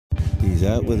He's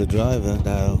out with the driver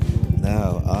now.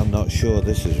 Now, I'm not sure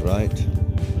this is right.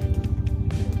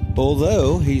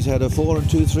 Although he's had a 4 and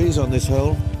 2 threes on this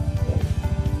hole,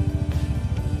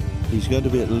 he's going to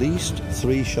be at least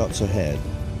 3 shots ahead.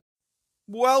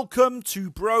 Welcome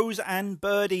to Bros and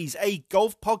Birdies, a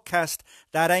golf podcast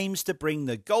that aims to bring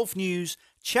the golf news,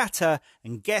 chatter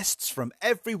and guests from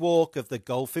every walk of the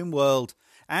golfing world.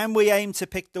 And we aim to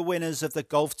pick the winners of the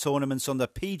golf tournaments on the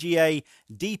PGA,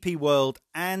 DP World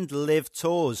and Live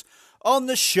Tours. On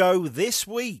the show this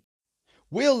week,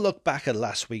 we'll look back at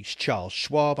last week's Charles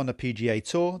Schwab on the PGA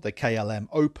Tour, the KLM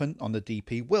Open on the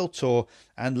DP World Tour,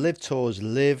 and Live Tour's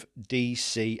Live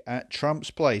DC at Trump's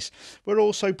Place. We'll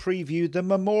also preview the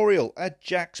Memorial at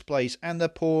Jack's Place and the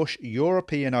Porsche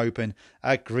European Open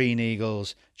at Green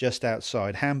Eagles, just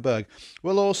outside Hamburg.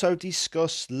 We'll also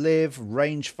discuss Live,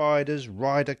 rangefinders,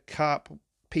 Ryder Cup,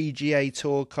 PGA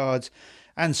Tour cards,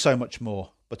 and so much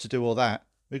more. But to do all that,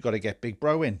 we've got to get Big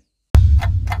Bro in.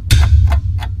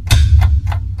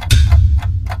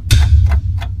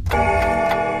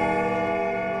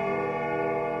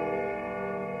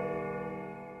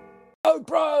 Oh,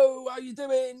 bro, how you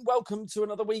doing? Welcome to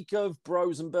another week of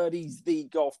Bros and Birdies, the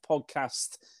golf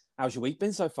podcast. How's your week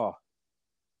been so far?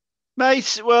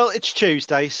 Mate, well, it's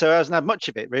Tuesday, so I hasn't had much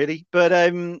of it, really. But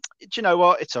do you know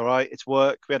what? It's all right. It's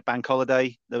work. We had bank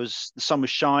holiday. The sun was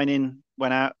shining,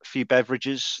 went out, a few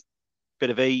beverages, bit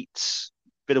of eats,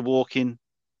 bit of walking.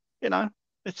 You know,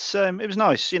 it was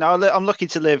nice. You know, I'm lucky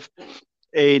to live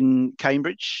in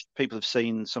Cambridge. People have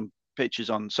seen some pictures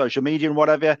on social media and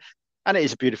whatever. And it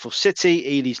is a beautiful city.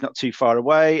 Ely's not too far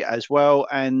away as well.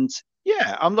 And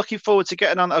yeah, I'm looking forward to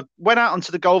getting on. I went out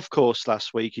onto the golf course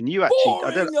last week, and you actually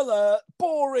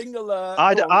Boring alert.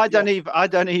 I don't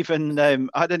even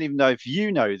know if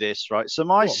you know this, right? So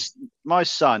my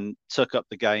son took up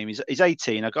the game. He's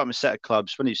 18. I got him a set of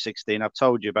clubs when he was 16. I've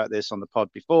told you about this on the pod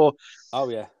before. Oh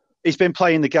yeah. He's been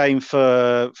playing the game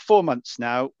for 4 months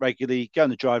now, regularly, going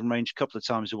to the driving range a couple of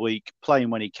times a week,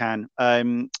 playing when he can.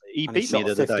 He beat me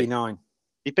the other 59. Day.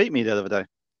 He beat me the other day.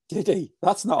 Did he?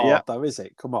 That's not hard though, is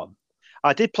it? Come on.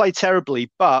 I did play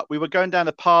terribly, but we were going down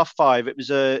a par 5. It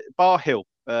was a Bar Hill,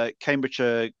 Cambridge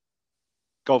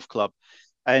Golf Club.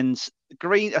 And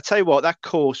green, I tell you what, that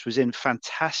course was in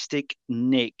fantastic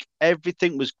nick.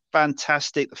 Everything was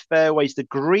fantastic. The fairways, the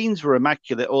greens were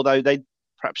immaculate, although they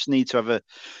perhaps need to have a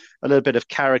little bit of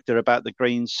character about the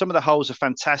greens. Some of the holes are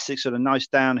fantastic, sort of nice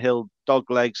downhill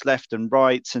dog legs left and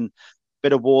right, and a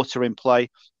bit of water in play.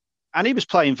 And he was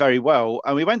playing very well.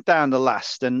 And we went down the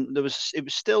last, and it was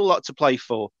still a lot to play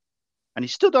for. And he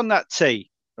stood on that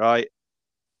tee, right?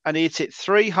 And he hit it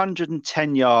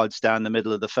 310 yards down the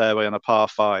middle of the fairway on a par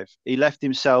 5. He left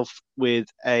himself with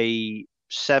a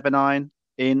 7-iron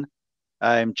in,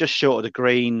 just short of the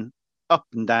green, up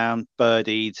and down,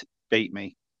 birdied, beat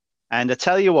me. And I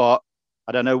tell you what,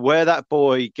 I don't know where that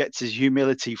boy gets his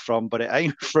humility from, but it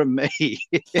ain't from me.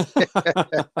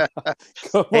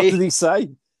 What did he say?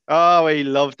 Oh, he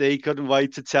loved it. He couldn't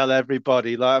wait to tell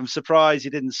everybody. Like, I'm surprised he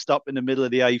didn't stop in the middle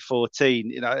of the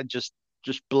A14, you know, and just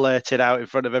blurt it out in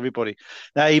front of everybody.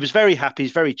 Now, he was very happy.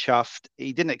 He's very chuffed.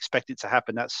 He didn't expect it to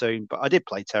happen that soon, but I did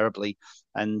play terribly.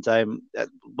 And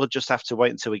we'll just have to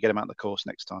wait until we get him out of the course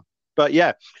next time. But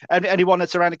yeah, and anyone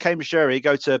that's around the Cambridge area,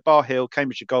 go to Bar Hill,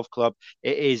 Cambridge Golf Club.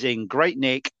 It is in great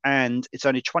nick, and it's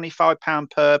only £25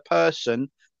 per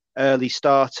person, early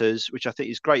starters, which I think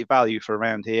is great value for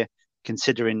around here,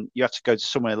 considering you have to go to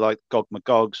somewhere like Gog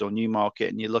McGog's or Newmarket,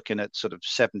 and you're looking at sort of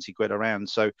 70 quid around.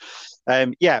 So,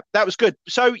 yeah, that was good.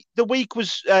 So the week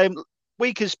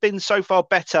has been so far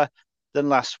better than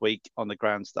last week on the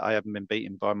grounds that I haven't been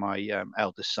beaten by my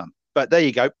eldest son. But there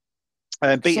you go.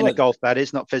 Beating at golf, that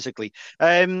is, not physically.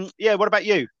 Yeah, what about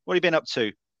you? What have you been up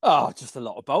to? Oh, just a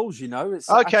lot of bowls, you know. It's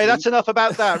okay, actually... that's enough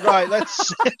about that. Right,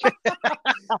 let's...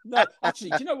 No, actually,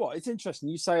 do you know what? It's interesting.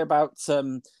 You say about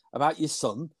your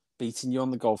son beating you on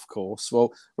the golf course.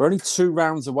 Well, we're only 2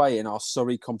 rounds away in our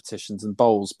Surrey competitions and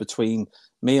bowls between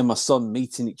me and my son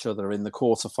meeting each other in the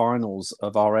quarterfinals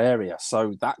of our area.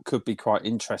 So that could be quite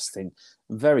interesting.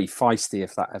 Very feisty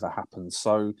if that ever happens.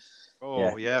 So...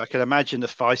 Oh yeah, I can imagine the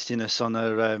feistiness on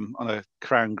a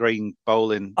Crown Green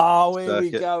bowling. Oh, here we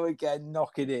go again,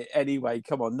 knocking it. Anyway,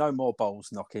 come on, no more bowls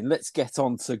knocking. Let's get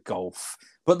on to golf.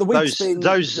 But the week's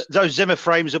those Zimmer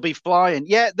frames will be flying.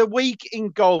 Yeah, the week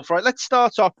in golf. Right, let's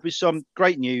start off with some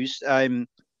great news.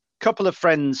 Couple of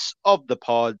friends of the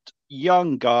pod,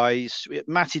 young guys,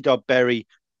 Matty Dodberry,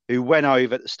 who went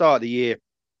over at the start of the year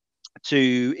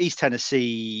to East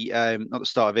Tennessee, not the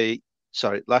start of it.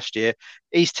 Last year,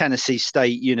 East Tennessee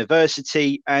State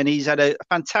University, and he's had a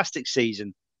fantastic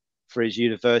season for his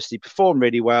university, performed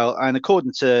really well, and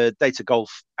according to Data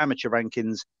Golf amateur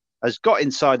rankings, has got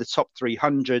inside the top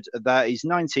 300. That he's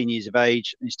 19 years of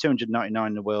age, and he's 299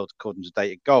 in the world, according to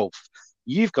Data Golf.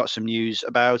 You've got some news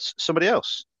about somebody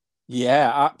else.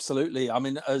 Yeah, absolutely. I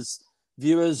mean, as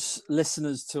viewers,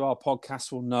 listeners to our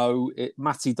podcast will know,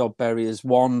 Matty Dodberry is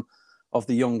one of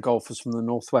the young golfers from the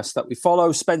Northwest that we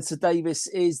follow. Spencer Davis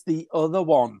is the other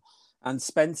one. And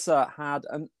Spencer had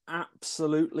an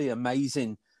absolutely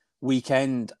amazing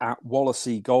weekend at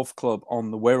Wallasey Golf Club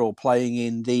on the Wirral, playing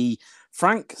in the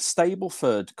Frank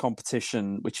Stableford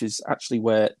competition, which is actually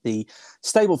where the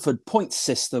Stableford points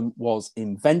system was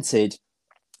invented.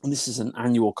 And this is an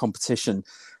annual competition.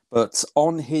 But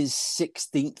on his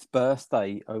 16th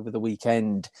birthday over the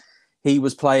weekend, he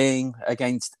was playing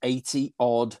against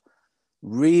 80-odd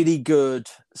really good,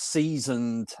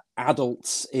 seasoned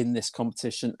adults in this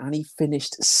competition, and he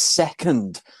finished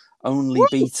second, only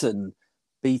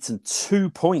beaten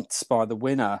 2 points by the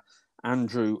winner,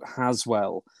 Andrew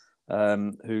Haswell,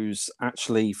 who's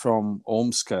actually from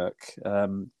Ormskirk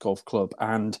Golf Club.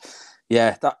 And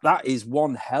yeah, that is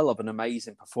one hell of an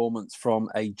amazing performance from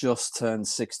a just turned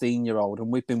 16-year-old.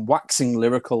 And we've been waxing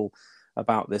lyrical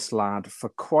about this lad for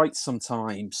quite some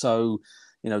time. So,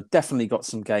 definitely got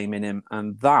some game in him.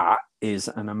 And that is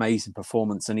an amazing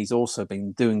performance. And he's also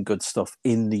been doing good stuff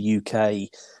in the UK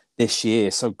this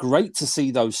year. So great to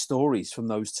see those stories from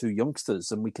those two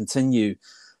youngsters. And we continue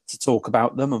to talk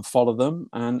about them and follow them.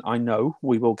 And I know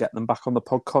we will get them back on the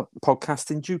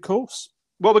podcast in due course.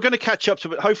 Well, we're going to catch up to,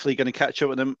 hopefully going to catch up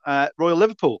with them at Royal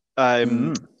Liverpool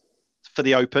for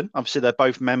the Open. Obviously, they're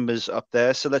both members up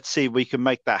there. So let's see if we can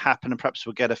make that happen. And perhaps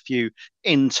we'll get a few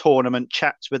in-tournament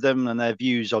chats with them and their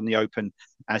views on the Open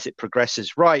as it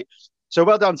progresses. Right. So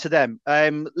well done to them.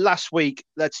 Last week,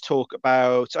 let's talk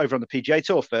about over on the PGA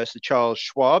Tour first, the Charles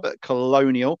Schwab at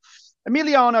Colonial.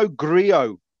 Emiliano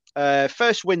Grillo,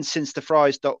 first win since the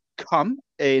Fries.com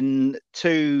in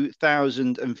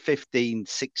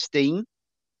 2015-16.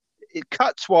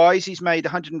 Cuts-wise, he's made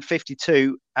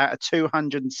 152 out of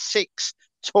 206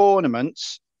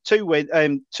 tournaments, two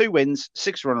wins,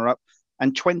 6 runner-up,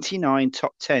 and 29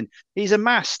 top 10. He's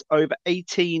amassed over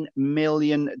 $18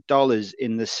 million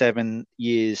in the 7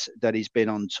 years that he's been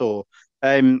on tour.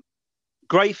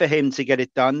 Great for him to get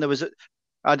it done. There was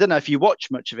I don't know if you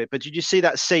watched much of it, but did you see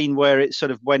that scene where it sort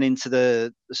of went into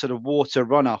the sort of water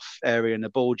runoff area and the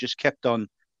ball just kept on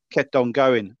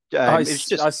going? I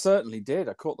certainly did.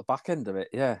 I caught the back end of it.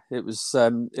 Yeah, it was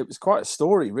quite a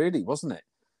story, really, wasn't it?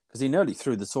 Because he nearly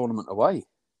threw the tournament away.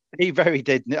 He very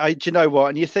did. Do you know what?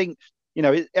 And you think,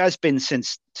 it has been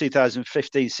since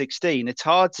 2015-16. It's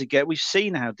hard to get. We've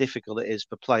seen how difficult it is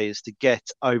for players to get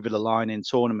over the line in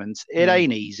tournaments. It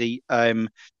ain't easy.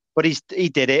 But he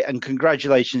did it, and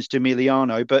congratulations to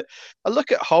Emiliano. But I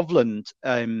look at Hovland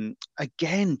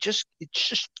again. It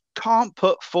just can't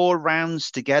put 4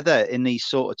 rounds together in these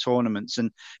sort of tournaments, and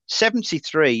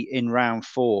 73 in round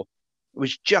 4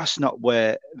 was just not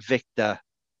where Victor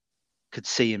could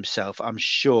see himself. I'm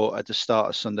sure at the start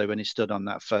of Sunday when he stood on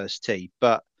that first tee,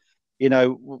 but.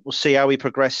 We'll see how he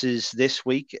progresses this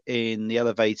week in the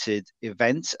elevated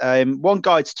event. One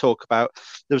guy to talk about,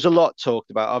 there was a lot talked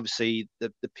about, obviously,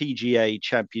 the PGA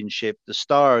Championship, the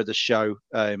star of the show,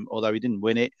 although he didn't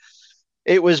win it.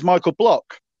 It was Michael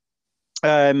Block.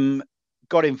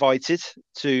 Got invited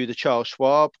to the Charles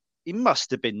Schwab. He must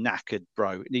have been knackered,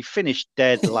 bro. And he finished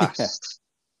dead last.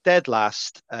 Dead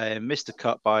last, missed a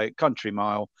cut by a country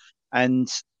mile. And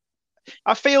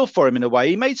I feel for him in a way.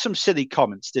 He made some silly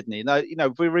comments, didn't he?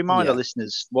 If we remind our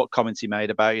listeners what comments he made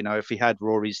about, if he had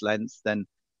Rory's length, then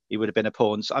he would have been a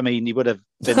pawn. I mean, he would have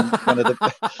been one of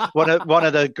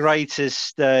the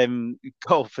greatest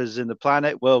golfers in the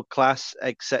planet, world class,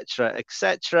 etc.,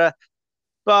 etc.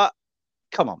 But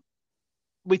come on,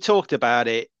 we talked about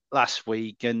it last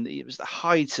week, and it was the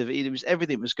height of it. It was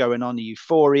everything was going on, the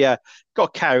euphoria.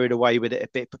 Got carried away with it a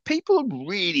bit, but people are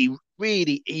really,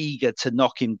 really eager to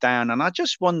knock him down. And I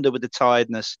just wonder, with the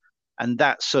tiredness and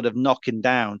that sort of knocking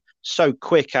down so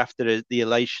quick after the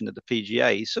elation of the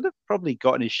PGA, he's sort of probably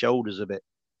got on his shoulders a bit.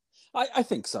 I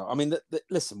think so. I mean,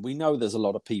 listen, we know there's a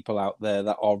lot of people out there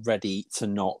that are ready to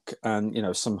knock, and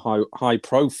some high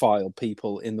profile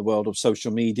people in the world of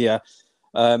social media.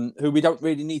 Who we don't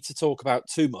really need to talk about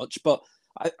too much. But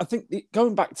I think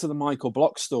going back to the Michael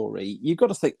Block story, you've got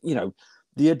to think, the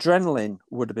adrenaline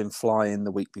would have been flying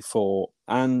the week before.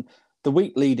 And the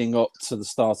week leading up to the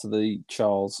start of the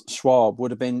Charles Schwab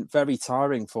would have been very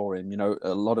tiring for him.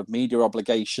 A lot of media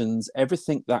obligations,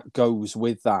 everything that goes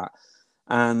with that.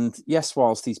 And yes,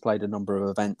 whilst he's played a number of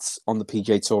events on the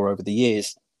PGA Tour over the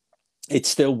years, it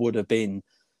still would have been,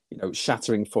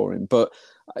 shattering for him. But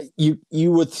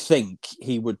you would think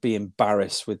he would be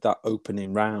embarrassed with that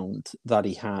opening round that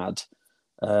he had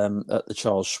at the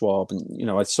Charles Schwab.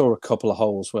 And, I saw a couple of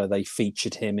holes where they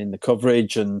featured him in the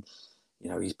coverage, and,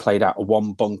 he's played out of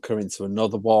one bunker into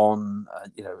another one.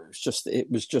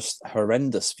 It was just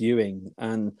horrendous viewing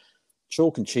and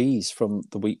chalk and cheese from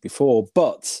the week before.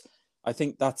 But I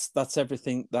think that's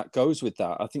everything that goes with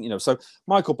that. I think, so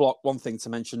Michael Block, one thing to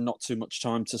mention, not too much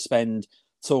time to spend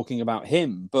talking about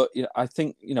him, but I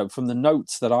think, from the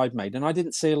notes that I've made, and I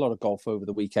didn't see a lot of golf over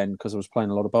the weekend because I was playing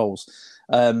a lot of bowls,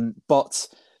 but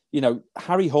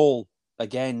Harry Hall,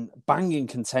 again, banging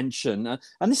contention.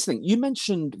 And this thing, you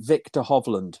mentioned Victor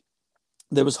Hovland.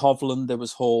 There was Hovland, there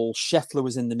was Hall, Scheffler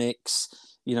was in the mix.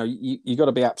 You got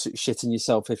to be absolutely shitting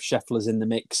yourself if Scheffler's in the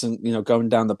mix and, going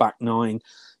down the back nine.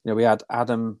 We had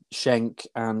Adam Schenk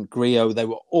and Griot. They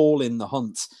were all in the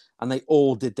hunt, and they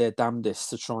all did their damnedest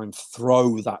to try and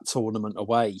throw that tournament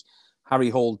away.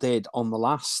 Harry Hall did on the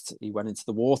last. He went into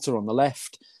the water on the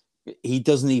left. He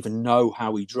doesn't even know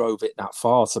how he drove it that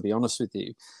far, to be honest with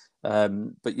you.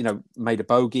 But, made a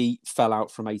bogey, fell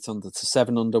out from 8 under to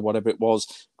 7 under, whatever it was.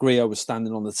 Griot was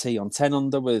standing on the tee on 10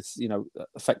 under with,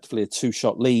 effectively a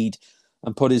 2-shot lead,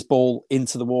 and put his ball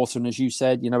into the water. And as you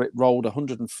said, it rolled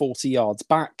 140 yards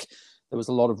back. There was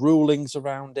a lot of rulings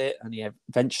around it, and he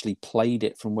eventually played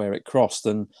it from where it crossed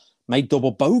and made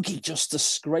double bogey just to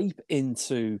scrape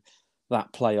into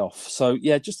that playoff. So,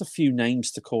 yeah, just a few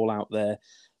names to call out there.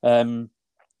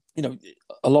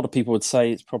 A lot of people would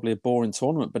say it's probably a boring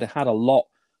tournament, but it had a lot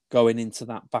going into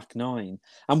that back nine.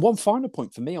 And one final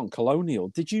point for me on Colonial,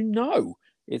 did you know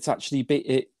it's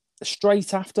actually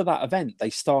straight after that event, they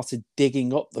started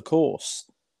digging up the course.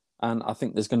 And I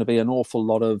think there's going to be an awful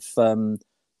lot of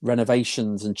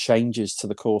renovations and changes to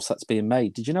the course that's being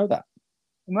made. Did you know that?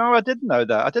 No, I didn't know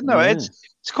that. I didn't know. Yeah.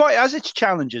 It's quite, as its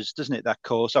challenges, doesn't it, that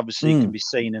course? Obviously, it can be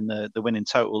seen in the winning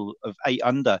total of 8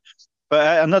 under.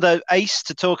 But another ace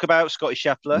to talk about, Scotty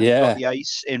Scheffler. Yeah. Got the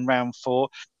ace in round 4.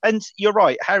 And you're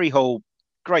right, Harry Hall,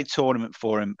 great tournament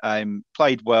for him.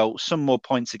 Played well. Some more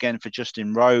points again for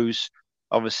Justin Rose.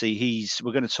 Obviously,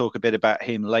 we're going to talk a bit about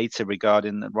him later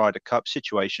regarding the Ryder Cup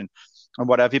situation and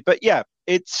what have you. But yeah,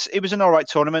 it was an all right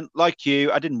tournament. Like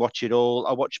you, I didn't watch it all.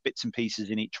 I watched bits and pieces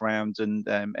in each round and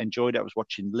enjoyed it. I was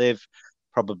watching Liv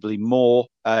probably more.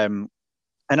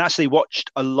 And actually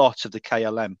watched a lot of the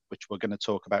KLM, which we're going to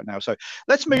talk about now. So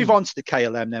let's move on to the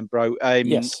KLM then, bro.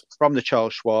 Yes. From the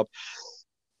Charles Schwab.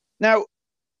 Now,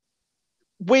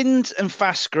 wind and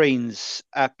fast greens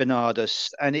at Bernardus,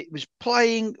 and it was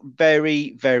playing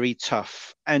very, very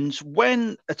tough. And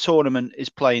when a tournament is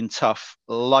playing tough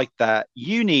like that,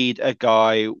 you need a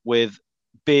guy with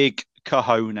big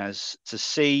cojones to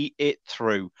see it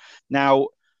through. Now,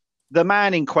 the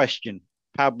man in question,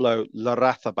 Pablo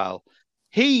Larrazabal,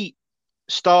 he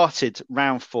started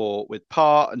round 4 with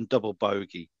par and double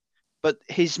bogey, but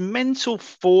his mental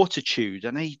fortitude,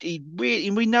 and he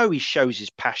really, we know he shows his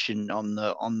passion on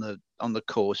the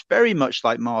course, very much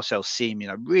like Marcel Siem,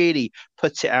 really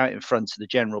puts it out in front of the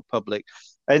general public,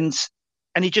 and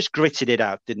he just gritted it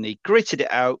out, didn't he? Gritted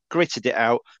it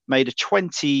out, made a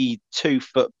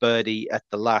 22-foot birdie at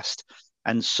the last,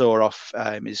 and saw off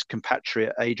his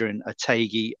compatriot Adrian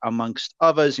Otaegui, amongst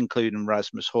others, including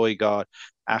Rasmus Højgaard,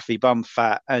 Afi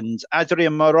Bumfat, and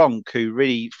Adrien Moronk, who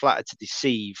really flattered to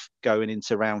deceive going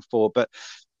into round 4. But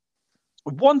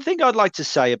one thing I'd like to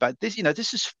say about this,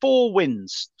 this is 4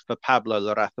 wins for Pablo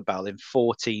Larrazabal in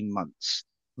 14 months.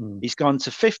 He's gone to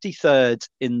 53rd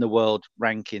in the world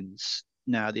rankings,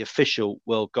 now the official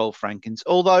world golf rankings,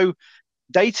 although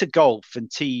Data Golf and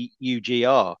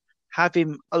TUGR have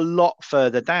him a lot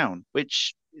further down,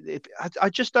 which I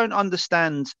just don't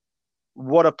understand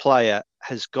what a player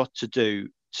has got to do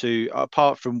to,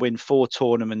 apart from win 4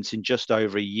 tournaments in just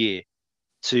over a year,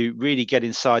 to really get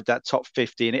inside that top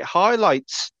 50. And it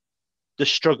highlights the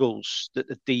struggles that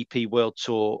the DP World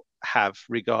Tour have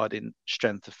regarding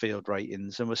strength of field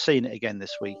ratings. And we're seeing it again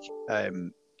this week.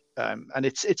 And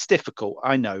it's difficult,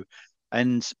 I know.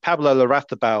 And Pablo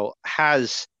Larrazabal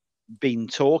has been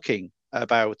talking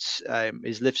about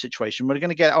his live situation. We're going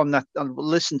to get on that. We'll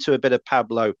listen to a bit of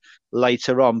Pablo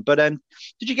later on. But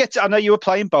did you get to, I know you were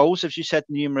playing bowls, as you said,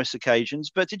 numerous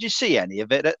occasions, but did you see any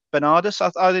of it at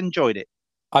Bernardus? I enjoyed it.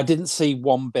 I didn't see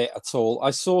one bit at all.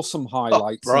 I saw some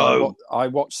highlights. Bro. I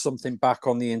watched something back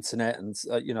on the internet and,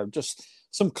 just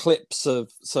some clips of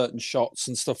certain shots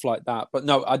and stuff like that. But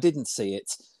no, I didn't see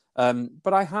it.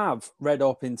 But I have read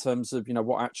up in terms of,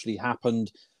 what actually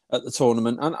happened at the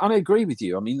tournament. And I agree with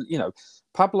you. I mean,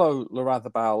 Pablo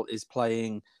Larrazabal is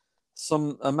playing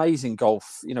some amazing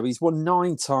golf. You know, he's won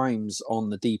 9 times on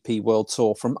the DP World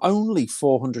Tour from only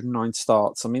 409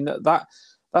 starts. I mean,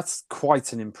 that's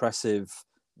quite an impressive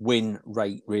win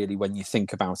rate, really, when you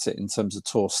think about it in terms of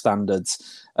tour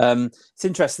standards. It's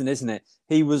interesting, isn't it?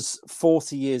 He was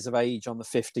 40 years of age on the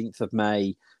 15th of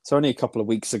May, so only a couple of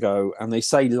weeks ago, and they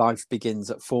say life begins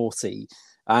at 40.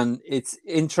 And it's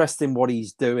interesting what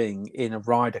he's doing in a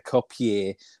Ryder Cup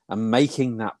year and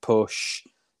making that push,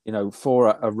 you know,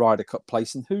 for a Ryder Cup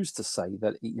place. And who's to say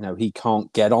that, you know, he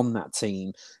can't get on that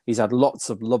team? He's had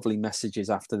lots of lovely messages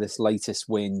after this latest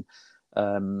win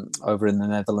over in the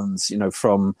Netherlands, you know,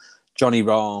 from Johnny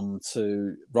Rahm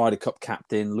to Ryder Cup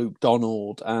captain Luke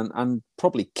Donald and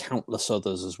probably countless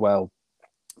others as well.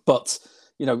 But,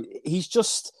 you know, he's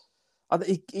just a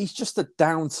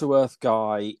down-to-earth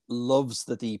guy, loves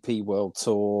the DP World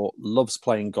Tour, loves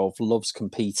playing golf, loves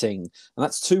competing. And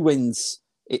that's 2 wins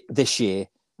this year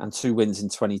and 2 wins in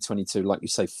 2022. Like you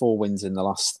say, 4 wins in the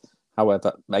last,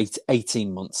 however,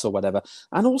 18 months or whatever.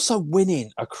 And also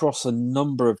winning across a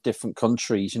number of different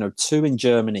countries, you know, 2 in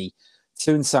Germany,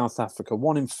 2 in South Africa,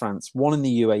 1 in France, 1 in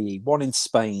the UAE, 1 in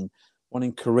Spain, 1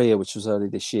 in Korea, which was early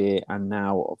this year, and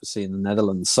now obviously in the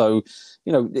Netherlands. So,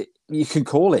 you know, you can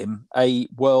call him a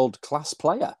world-class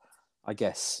player, I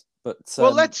guess. But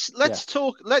well, let's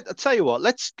talk. I tell you what,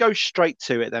 let's go straight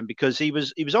to it then, because he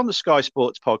was on the Sky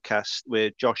Sports podcast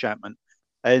with Josh Antman,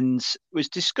 and was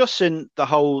discussing the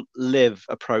whole live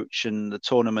approach and the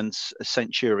tournament's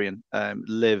Centurion,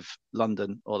 live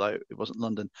London, although it wasn't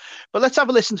London. But let's have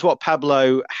a listen to what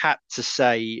Pablo had to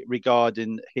say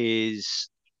regarding his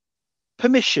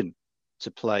permission to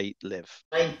play live.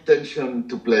 My intention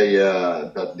to play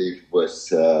that live was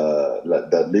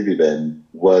that live event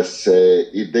was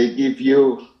if they give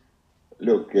you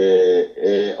look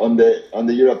on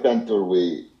the European tour,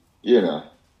 we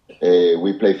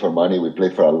play for money, we play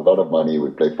for a lot of money,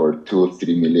 we play for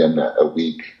 2-3 million a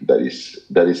week. That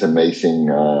is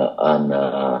amazing, and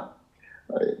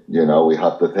we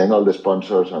have to thank all the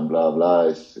sponsors and blah blah.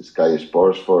 It's Sky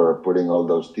Sports for putting all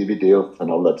those TV deals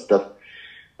and all that stuff.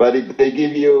 But if they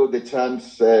give you the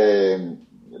chance, a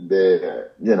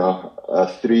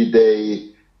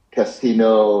 3-day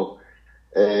casino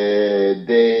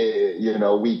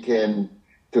weekend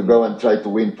to go and try to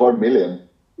win 4 million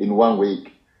in 1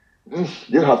 week,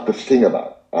 you have to think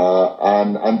about.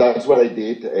 And that's what I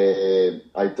did.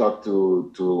 I talked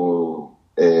to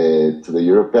the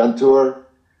European Tour.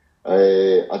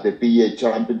 At the PGA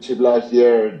Championship last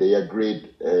year, they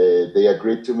agreed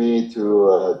to me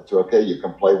to okay, you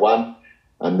can play 1,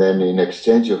 and then in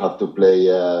exchange you have to play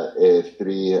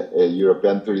 3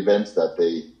 European Tour events that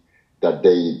they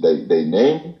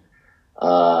name,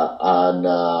 and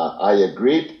I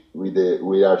agreed with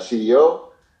our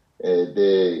CEO.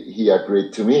 He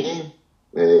agreed to me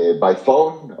by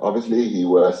phone. Obviously, he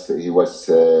was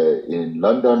in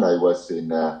London. I was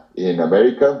in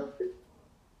America.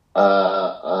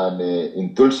 And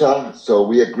in Tulsa, so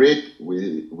we agreed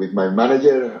with my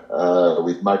manager,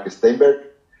 with Mark Steinberg,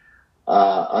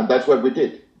 and that's what we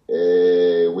did.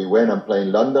 We went and played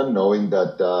in London, knowing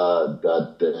that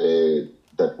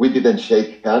we didn't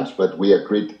shake hands, but we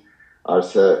agreed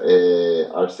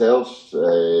ourselves,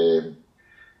 and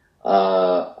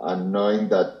knowing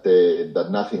that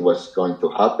nothing was going to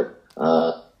happen.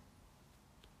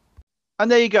 And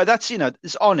there you go. That's,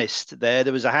 it's honest there.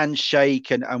 There was a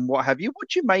handshake and what have you. What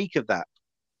do you make of that?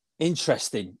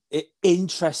 Interesting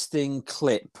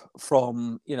clip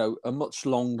from, a much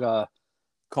longer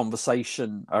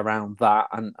conversation around that.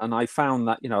 And I found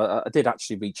that, I did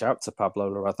actually reach out to Pablo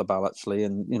Larrazabal actually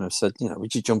and, said,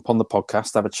 would you jump on the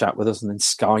podcast, have a chat with us? And then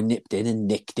Sky nipped in and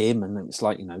nicked him. And it was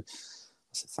like, I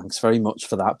said, thanks very much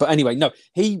for that. But anyway, no,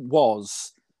 he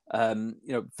was...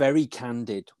 very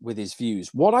candid with his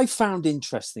views. What I found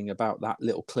interesting about that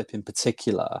little clip in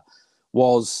particular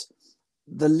was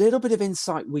the little bit of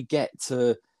insight we get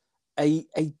to a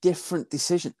different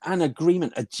decision, an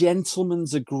agreement, a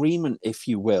gentleman's agreement, if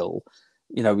you will.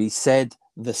 He said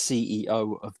the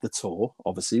CEO of the tour,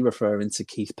 obviously referring to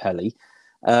Keith Pelly,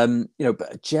 but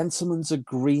a gentleman's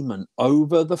agreement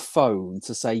over the phone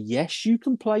to say, yes, you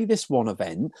can play this one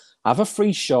event, have a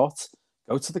free shot,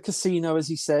 go to the casino, as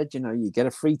he said, you get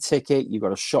a free ticket, you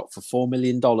got a shot for $4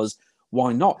 million.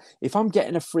 Why not? If I'm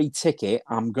getting a free ticket,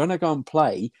 I'm going to go and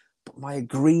play. But my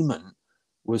agreement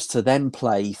was to then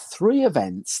play 3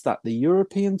 events that the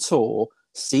European Tour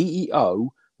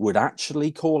CEO would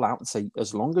actually call out and say,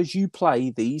 as long as you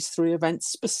play these 3 events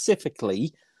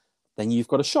specifically, then you've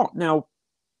got a shot. Now,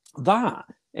 that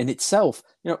in itself,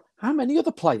 how many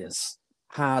other players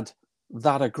had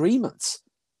that agreement?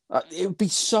 It would be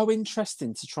so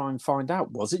interesting to try and find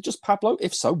out, was it just Pablo?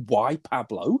 If so, why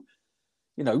Pablo?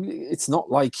 It's not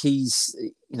like he's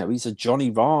a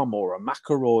Johnny Rahm or a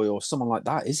McIlroy or someone like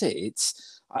that, is it?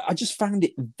 I just found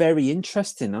it very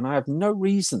interesting, and I have no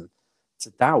reason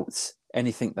to doubt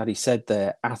anything that he said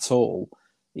there at all.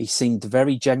 He seemed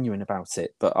very genuine about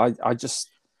it, but I just...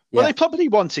 Well, they probably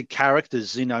wanted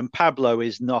characters, and Pablo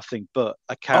is nothing but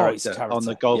a character, on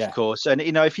the golf course. And,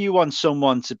 if you want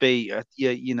someone to be,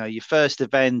 your first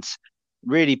event,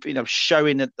 really,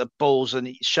 showing at the balls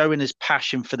and showing his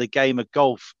passion for the game of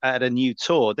golf at a new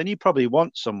tour, then you probably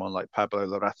want someone like Pablo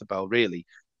Larrazabal, really.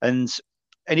 And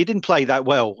he didn't play that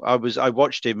well. I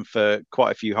watched him for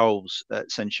quite a few holes at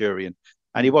Centurion,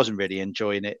 and he wasn't really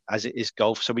enjoying it as it is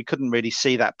golf. So we couldn't really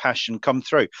see that passion come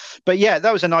through. But yeah,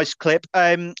 that was a nice clip.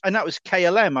 And that was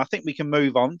KLM. I think we can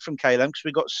move on from KLM because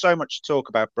we've got so much to talk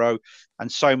about, bro, and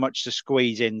so much to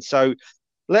squeeze in. So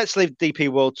let's leave DP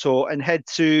World Tour and head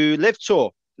to Live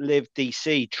Tour, Live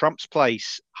DC, Trump's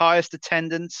Place, highest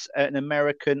attendance at an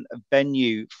American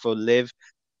venue for Live.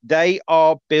 They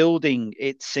are building,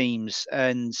 it seems.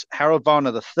 And Harold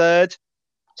Varner III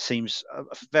seems a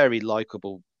very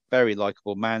likable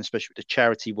man, especially with the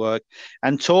charity work,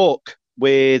 and talk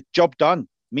with Job Done,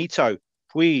 Mito,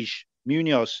 Puig,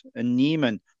 Munoz, and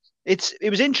Neiman. It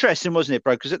was interesting, wasn't it,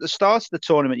 bro? Because at the start of the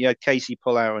tournament, you had Casey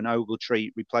pull out and Ogletree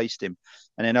replaced him,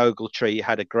 and then Ogletree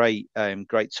had a great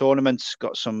tournament,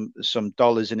 got some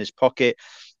dollars in his pocket.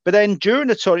 But then during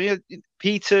the tournament,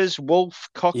 Peters, Wolf,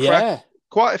 Cockrack,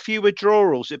 quite a few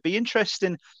withdrawals. It'd be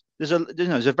interesting. There's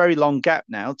a very long gap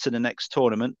now to the next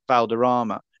tournament,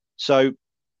 Valderrama. So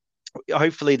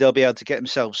hopefully they'll be able to get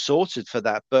themselves sorted for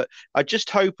that. But I just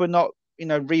hope we're not,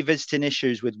 revisiting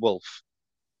issues with Wolf.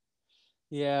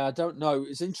 Yeah, I don't know.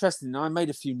 It's interesting. I made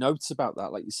a few notes about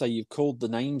that. Like you say, you've called the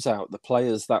names out, the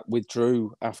players that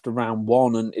withdrew after round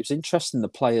one. And it was interesting, the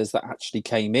players that actually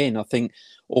came in. I think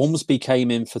Ormsby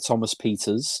came in for Thomas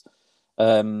Peters.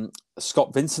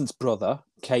 Scott Vincent's brother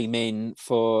came in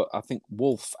for, I think,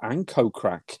 Wolf and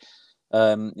Kokrak.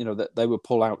 That they were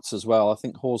pull-outs as well. I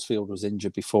think Horsfield was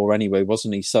injured before anyway,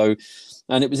 wasn't he? So,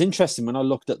 and it was interesting when I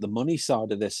looked at the money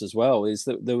side of this as well, is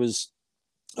that there was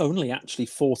only actually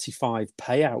 45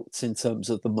 payouts in terms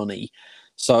of the money.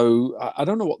 So I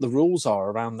don't know what the rules are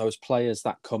around those players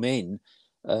that come in,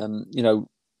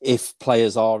 if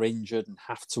players are injured and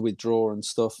have to withdraw and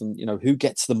stuff, and, who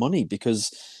gets the money,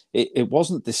 because it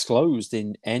wasn't disclosed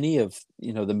in any of,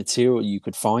 the material you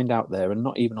could find out there, and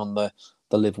not even on the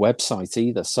Live website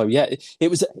either. So yeah,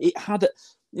 it had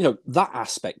that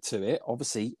aspect to it.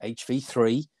 Obviously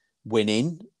HV3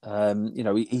 winning,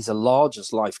 he's a large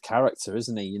as life character,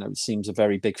 isn't he? He seems a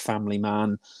very big family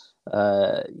man,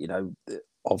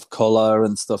 of color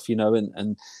and stuff,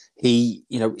 and he,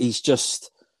 he's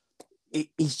just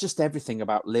everything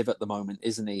about Live at the moment,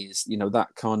 isn't he? Is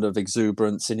that kind of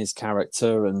exuberance in his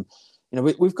character. And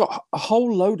we've got a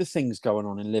whole load of things going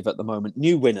on in Live at the moment.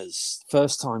 New winners,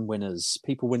 first-time winners,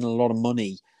 people winning a lot of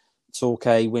money.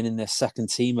 Torquay winning their second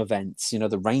team events.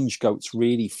 The Range Goats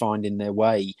really finding their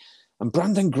way. And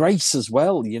Brandon Grace as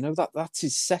well. That's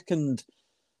his second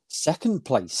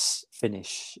place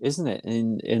finish, isn't it?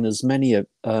 In as many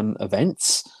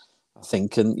events, I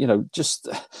think. And,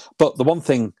 but the one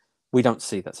thing we don't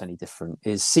see that's any different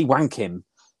is Si Wan Kim.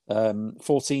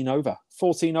 14 over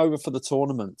for the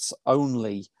tournament,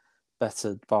 only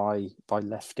bettered by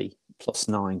Lefty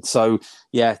 +9. So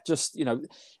yeah, just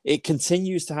it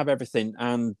continues to have everything.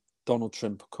 And Donald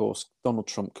Trump, of course,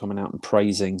 coming out and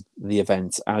praising the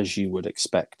event, as you would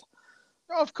expect.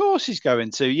 Of course he's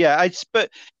going to, yeah. But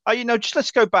just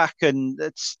let's go back and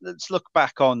let's look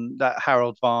back on that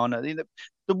Harold Varner.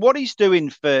 What he's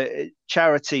doing for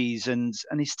charities and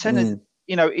he's tending,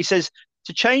 he says,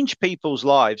 to change people's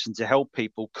lives and to help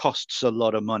people costs a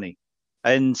lot of money,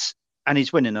 and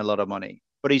he's winning a lot of money,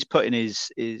 but he's putting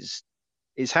his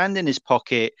hand in his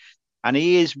pocket, and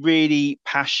he is really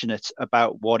passionate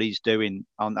about what he's doing.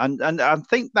 And I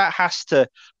think that has to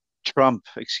trump,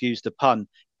 excuse the pun,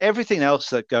 everything else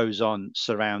that goes on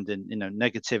surrounding,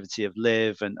 negativity of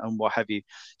Live and what have you.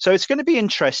 So it's going to be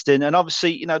interesting, and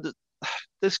obviously,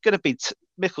 there's going to be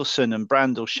Mickelson and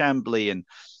Brandel Chambly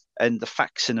and the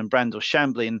Faxon and Brandel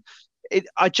Chambly. And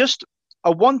I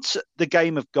want the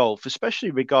game of golf,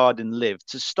 especially regarding Live,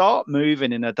 to start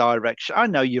moving in a direction. I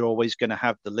know you're always going to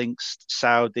have the links to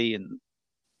Saudi and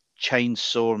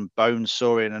chainsaw and bone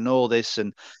sawing and all this,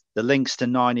 and the links to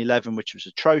 9/11, which was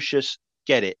atrocious.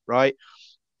 Get it, right?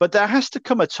 But there has to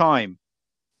come a time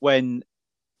when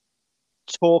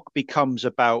talk becomes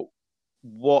about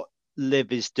what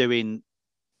Live is doing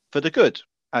for the good.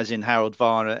 as in Harold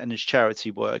Varner and his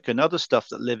charity work and other stuff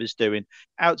that Liv is doing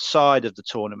outside of the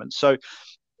tournament. So,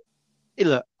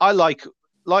 look, I like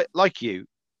you.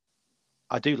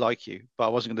 I do like you, but I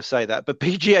wasn't going to say that. But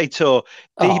PGA Tour,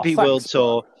 DP World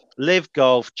Tour, Live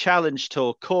Golf, Challenge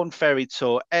Tour, Corn Ferry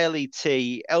Tour, LET,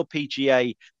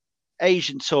 LPGA,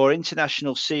 Asian Tour,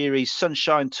 International Series,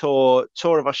 Sunshine Tour,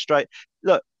 Tour of Australia.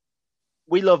 Look,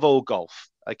 we love all golf,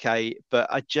 okay? But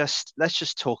let's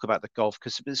just talk about the golf,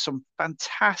 because there's some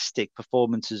fantastic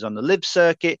performances on the Live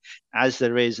circuit, as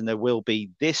there is and there will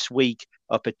be this week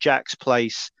up at Jack's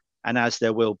Place, and as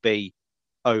there will be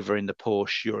over in the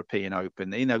Porsche European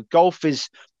Open. You know, golf is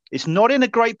not in a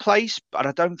great place, but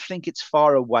I don't think it's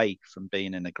far away from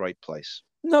being in a great place.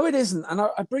 No, it isn't. And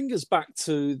I bring us back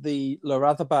to the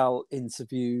Laradabal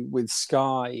interview with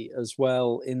Sky as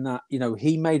well, in that, you know,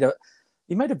 he made a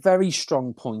very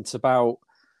strong point about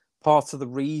part of the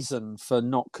reason for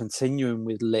not continuing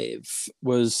with Liv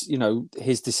was, you know,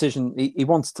 his decision. He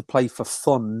wanted to play for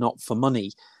fun, not for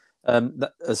money.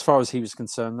 That, as far as he was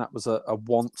concerned, that was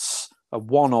a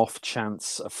one-off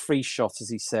chance, a free shot, as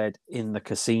he said, in the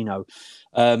casino.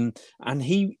 And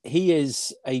he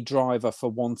is a driver for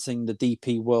wanting the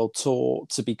DP World Tour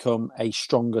to become a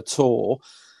stronger tour.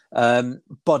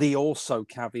 But he also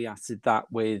caveated that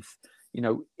with, you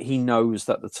know, he knows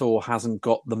that the tour hasn't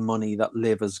got the money that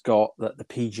Liv has got, that the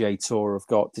PGA Tour have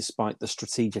got, despite the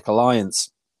strategic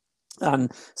alliance.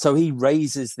 And so he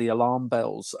raises the alarm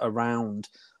bells around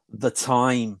the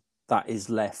time that is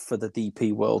left for the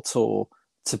DP World Tour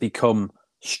to become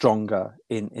stronger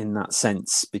in that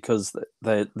sense, because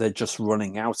they're just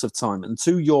running out of time. And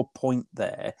to your point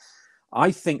there,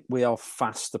 I think we are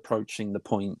fast approaching the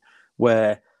point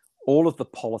where all of the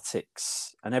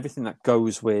politics and everything that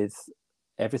goes with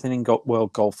everything in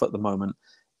world golf at the moment,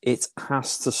 it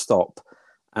has to stop.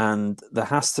 And there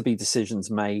has to be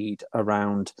decisions made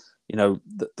around, you know,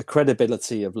 the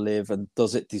credibility of Liv, and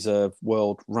does it deserve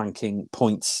world ranking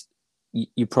points?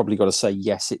 You probably got to say,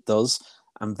 yes, it does.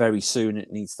 And very soon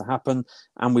it needs to happen.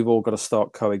 And we've all got to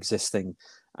start coexisting,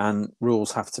 and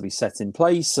rules have to be set in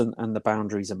place, and the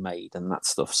boundaries are made and that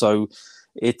stuff. So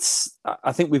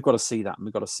I think we've got to see that, and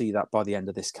we've got to see that by the end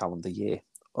of this calendar year.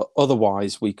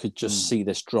 Otherwise, we could just see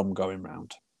this drum going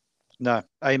round. No,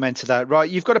 amen to that. Right,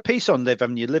 you've got a piece on Liv,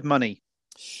 haven't you? Liv Money.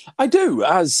 I do,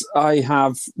 as I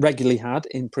have regularly had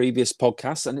in previous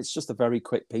podcasts, and it's just a very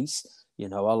quick piece. You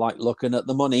know, I like looking at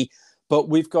the money. But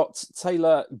we've got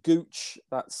Taylor Gooch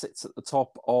that sits at the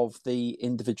top of the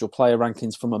individual player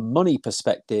rankings from a money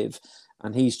perspective,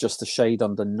 and he's just a shade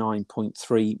under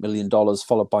 $9.3 million,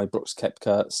 followed by Brooks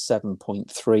Koepka,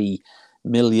 $7.3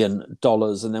 million.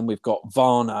 And then we've got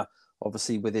Varner,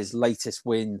 obviously, with his latest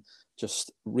win,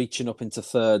 just reaching up into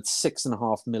third,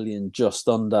 $6.5 million, just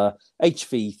under.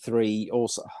 HV3,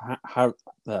 also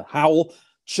Howell,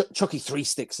 Chucky Three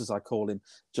Sticks, as I call him,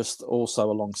 just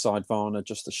also alongside Varner,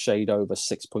 just a shade over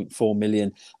 6.4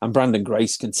 million. And Brandon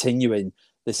Grace continuing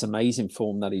this amazing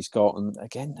form that he's got. And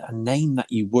again, a name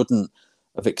that you wouldn't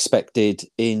have expected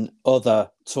in other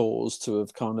tours to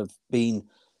have kind of been,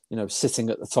 you know, sitting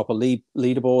at the top of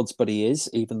leaderboards, but he is,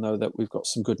 even though that we've got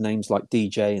some good names like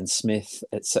DJ and Smith,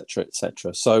 etc.,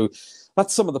 etc. So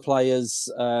that's some of the players.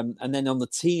 And then on the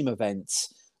team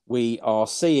events, we are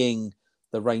seeing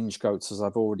the range goats, as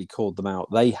I've already called them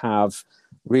out. They have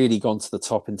really gone to the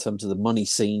top in terms of the money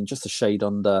scene, just a shade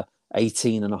under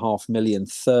 18.5 million,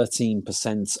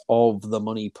 13% of the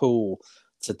money pool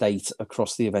to date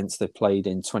across the events they've played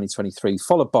in 2023,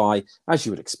 followed by, as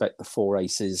you would expect, the four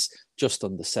aces, just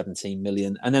under 17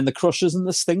 million, and then the crushers and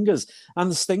the stingers.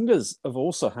 And the stingers have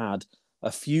also had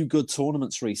a few good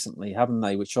tournaments recently, haven't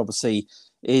they? Which obviously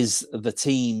is the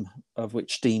team of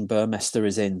which Dean Burmester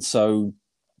is in. So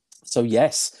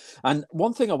yes. And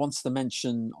one thing I wanted to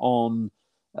mention on,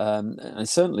 and it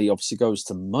certainly obviously goes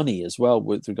to money as well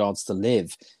with regards to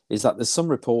Liv, is that there's some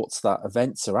reports that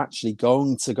events are actually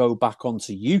going to go back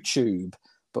onto YouTube,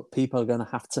 but people are going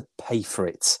to have to pay for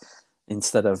it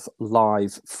instead of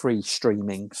live free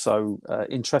streaming. So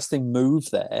interesting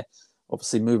move there,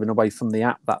 obviously moving away from the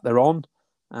app that they're on.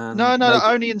 No,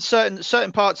 only in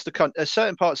certain parts of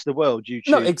the world. YouTube.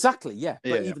 No, exactly, yeah.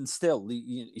 But even still,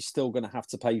 you're still going to have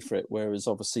to pay for it. Whereas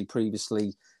obviously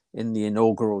previously in the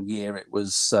inaugural year, it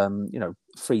was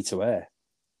free to air.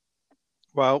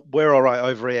 Well, we're all right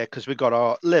over here because we've got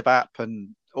our Live app and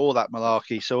all that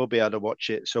malarkey, so we'll be able to watch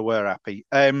it. So we're happy.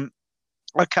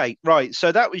 Okay, right. So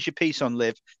that was your piece on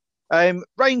Liv.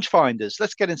 Rangefinders.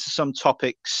 Let's get into some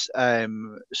topics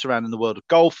surrounding the world of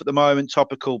golf at the moment.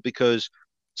 Topical because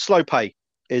slow pay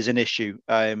is an issue,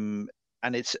 and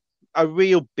it's a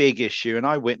real big issue. And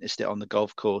I witnessed it on the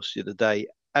golf course the other day.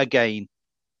 Again,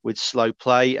 with slow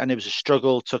play, and it was a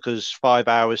struggle. Took us 5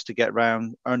 hours to get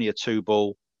round, only a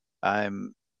 2-ball.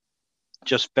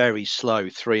 Just very slow,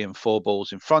 3 and 4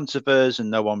 balls in front of us,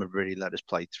 and no one would really let us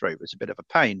play through. It was a bit of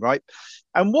a pain, right?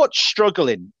 And what's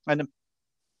struggling, and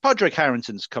Padraig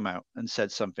Harrington's come out and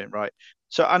said something, right?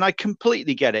 So, and I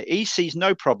completely get it. He sees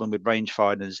no problem with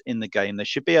rangefinders in the game. They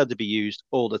should be able to be used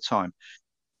all the time.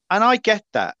 And I get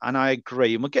that, and I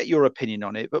agree, and we'll get your opinion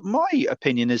on it. But my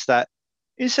opinion is that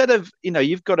instead of,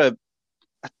 you've got a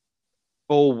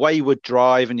or wayward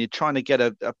drive and you're trying to get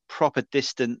a proper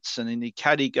distance, and then the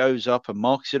caddy goes up and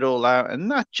marks it all out,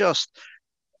 and that just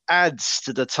adds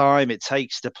to the time it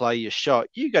takes to play your shot.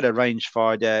 You get a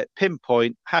rangefinder,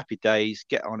 pinpoint, happy days,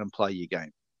 get on and play your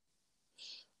game.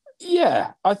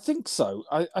 Yeah, I think so.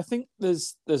 I think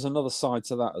there's another side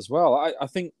to that as well. I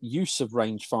think use of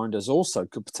rangefinders also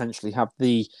could potentially have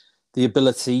the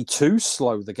ability to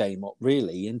slow the game up,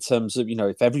 really, in terms of,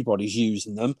 if everybody's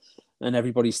using them and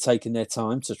everybody's taking their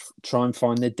time to try and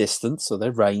find their distance or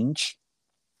their range.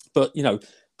 But,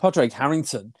 Padraig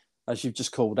Harrington, as you've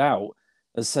just called out,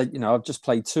 has said, I've just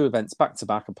played 2 events back to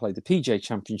back. I played the PGA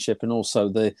Championship and also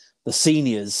the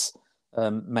seniors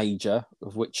major,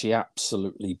 of which he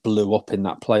absolutely blew up in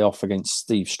that playoff against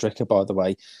Steve Stricker, by the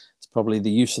way. It's probably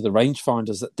the use of the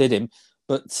rangefinders that did him.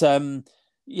 But, I'm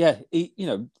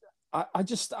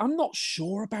not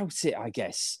sure about it, I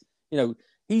guess.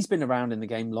 He's been around in the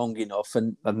game long enough,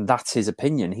 and that's his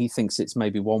opinion. He thinks it's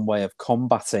maybe one way of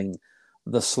combating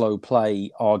the slow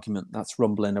play argument that's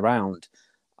rumbling around.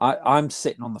 I'm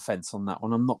sitting on the fence on that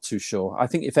one. I'm not too sure. I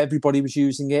think if everybody was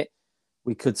using it,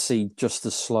 we could see just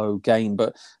a slow game.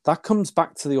 But that comes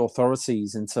back to the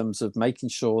authorities in terms of making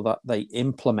sure that they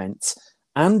implement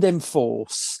and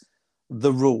enforce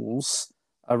the rules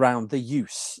around the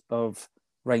use of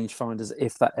rangefinders,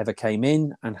 if that ever came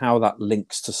in, and how that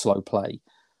links to slow play.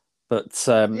 But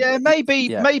maybe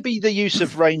the use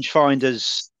of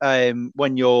rangefinders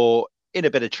when you're in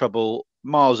a bit of trouble,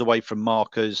 miles away from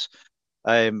markers,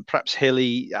 perhaps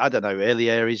hilly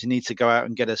areas, you need to go out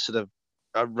and get a sort of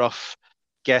a rough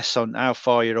guess on how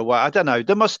far you're away. I don't know.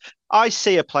 I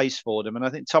see a place for them, and I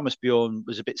think Thomas Bjorn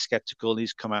was a bit skeptical.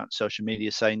 He's come out on social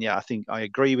media saying, "Yeah, I think I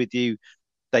agree with you.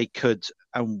 They could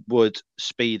and would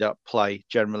speed up play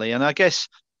generally." And I guess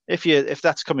if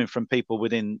that's coming from people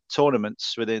within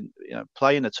tournaments,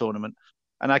 playing a tournament,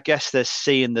 and I guess they're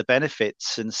seeing the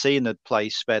benefits and seeing the play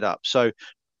sped up. So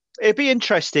it'd be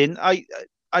interesting. I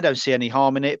don't see any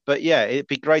harm in it, but yeah, it'd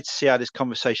be great to see how this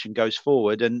conversation goes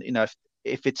forward. And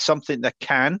if it's something that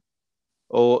can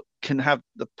have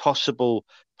the possible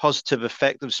positive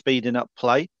effect of speeding up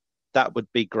play, that would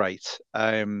be great.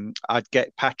 I'd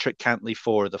get Patrick Cantley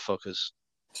 4 of the fuckers.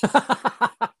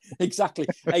 Exactly.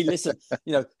 Hey, listen,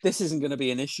 this isn't going to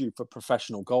be an issue for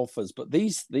professional golfers, but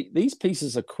these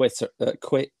pieces of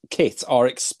kit are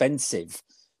expensive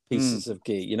pieces of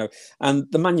gear,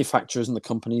 and the manufacturers and the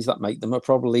companies that make them are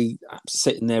probably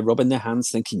sitting there rubbing their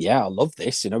hands thinking, yeah, I love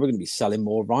this. We're going to be selling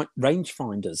more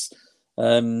rangefinders.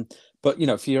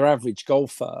 But, for your average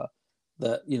golfer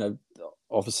that,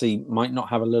 obviously might not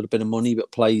have a little bit of money,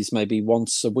 but plays maybe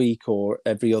once a week or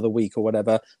every other week or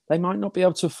whatever, they might not be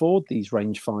able to afford these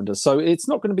rangefinders. So it's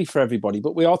not going to be for everybody,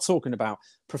 but we are talking about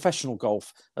professional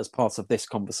golf as part of this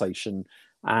conversation.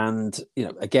 And,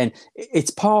 again,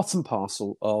 it's part and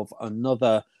parcel of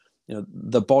another,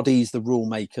 the bodies, the rule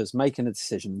makers making a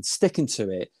decision, sticking to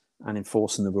it and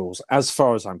enforcing the rules, as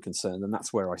far as I'm concerned. And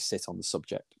that's where I sit on the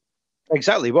subject.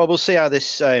 Exactly. Well, we'll see how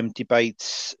this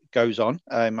debate goes on.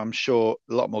 I'm sure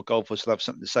a lot more golfers will have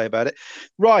something to say about it.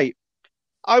 Right.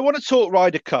 I want to talk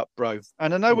Ryder Cup, bro.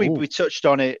 And I know we touched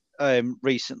on it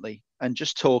recently, and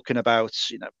just talking about,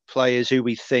 players who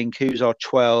we think, who's our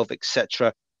 12,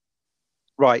 etc.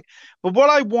 Right. But what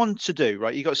I want to do,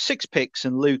 right, you got 6 picks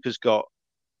and Luke has got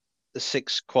the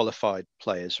 6 qualified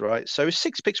players, right? So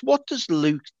 6 picks. What does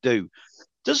Luke do?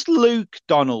 Does Luke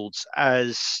Donalds,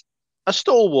 as a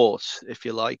stalwart, if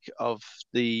you like, of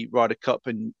the Ryder Cup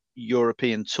and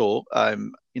European Tour,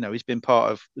 he's been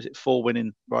part of, 4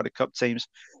 winning Ryder Cup teams,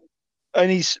 and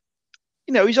he's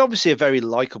obviously a very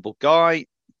likable guy,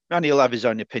 and he'll have his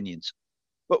own opinions.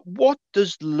 But what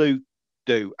does Luke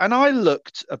do? And I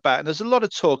looked about, and there's a lot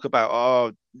of talk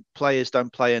about, players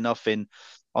don't play enough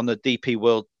on the DP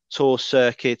World Tour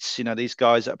circuits. These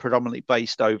guys that are predominantly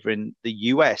based over in the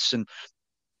US, and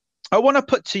I want to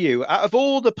put to you, out of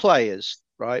all the players,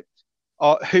 right,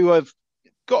 who have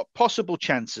got possible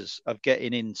chances of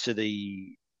getting into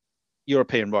the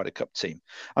European Ryder Cup team,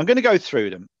 I'm going to go through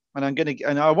them, and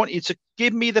I want you to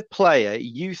give me the player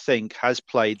you think has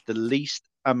played the least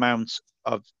amount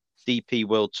of DP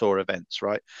World Tour events,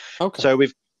 right? Okay. So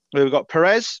We've got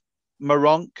Perez,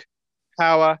 Maronk,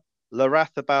 Power,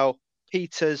 Larathabal,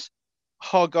 Peters,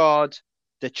 Hoggard,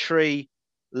 Detree,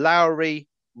 Lowry,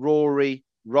 Rory,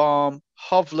 Rahm,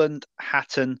 Hovland,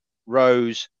 Hatton,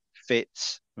 Rose,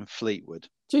 Fitz, and Fleetwood.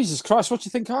 Jesus Christ, what do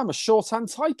you think? I'm a shorthand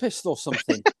typist or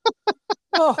something?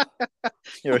 Oh.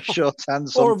 You're a shorthand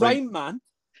Or a something. Rain Man.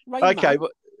 Okay,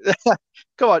 but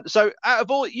come on. So, out of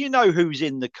all, who's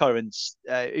in the current,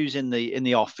 who's in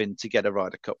the offing to get a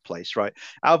Ryder Cup place, right?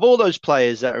 Out of all those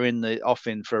players that are in the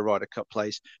offing for a Ryder Cup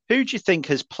place, who do you think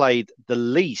has played the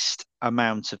least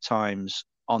amount of times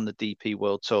on the DP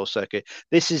World Tour circuit?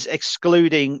 This is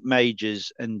excluding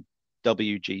majors and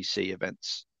WGC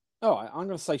events. All right, I'm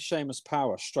going to say Seamus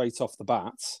Power straight off the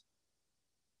bat.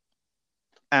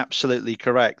 Absolutely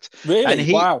correct. Really?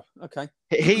 And wow. Okay.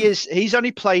 He's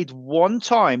only played one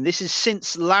time. This is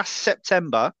since last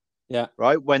September. Yeah.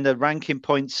 Right, when the ranking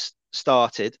points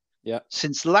started. Yeah.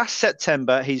 Since last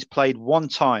September, he's played one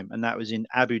time, and that was in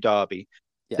Abu Dhabi.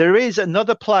 Yeah. There is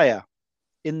another player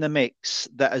in the mix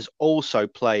that has also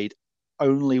played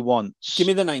only once. Give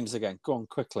me the names again. Go on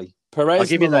quickly. Perez, I'll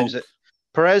give you the names.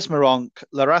 Perez, Maronk,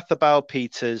 Larathabal,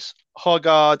 Peters,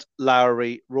 Hoggard,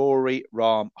 Lowry, Rory,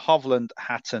 Rahm, Hovland,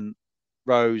 Hatton,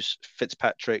 Rose,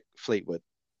 Fitzpatrick, Fleetwood.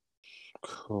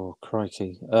 Oh,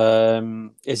 crikey.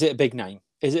 Is it a big name?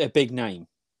 Is it a big name?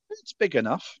 It's big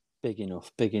enough. Big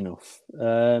enough.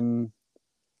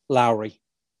 Lowry.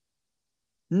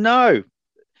 No.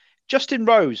 Justin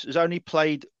Rose has only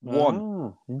played one.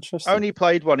 Ah, interesting. Only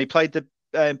played one. He played the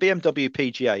BMW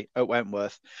PGA at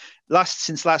Wentworth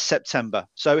since last September.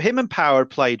 So him and Power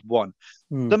played one.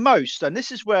 The most, and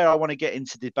this is where I want to get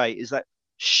into debate, is that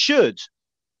should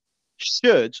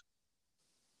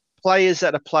players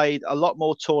that have played a lot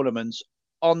more tournaments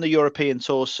on the European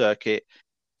Tour circuit,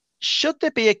 should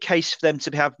there be a case for them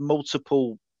to have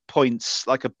multiple points,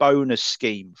 like a bonus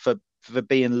scheme for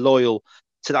being loyal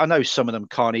to? I know some of them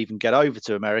can't even get over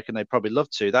to America, and they'd probably love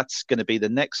to. That's going to be the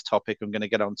next topic I'm going to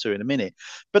get onto in a minute.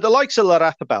 But the likes of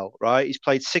Larathabal, right? He's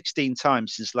played 16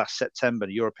 times since last September,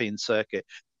 the European circuit.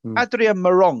 Adrian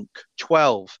Maronk,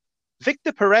 12.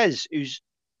 Victor Perez, who's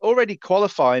already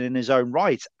qualifying in his own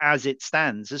right as it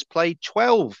stands, has played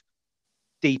 12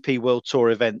 DP World Tour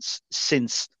events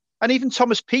since. And even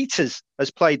Thomas Peters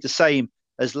has played the same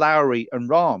as Lowry and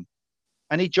Rahm.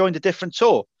 And he joined a different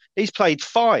tour. He's played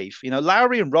 5.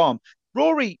 Lowry and Rahm.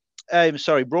 Rory.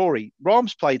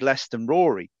 Rahm's played less than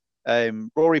Rory.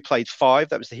 Rory played 5.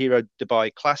 That was the Hero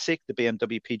Dubai Classic, the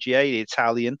BMW PGA, the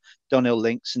Italian Dunhill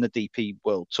Links, and the DP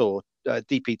World Tour,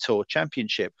 DP Tour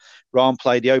Championship. Rahm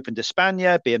played the Open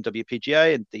d'Espagne, BMW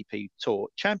PGA, and DP Tour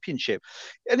Championship.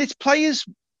 And it's players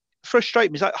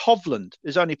frustrate me. It's like Hovland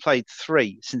has only played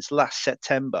 3 since last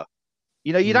September.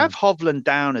 You'd have Hovland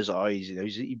down as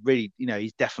he's really,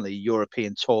 he's definitely a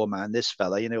European Tour man, this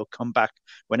fella. He'll come back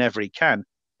whenever he can.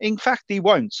 In fact, he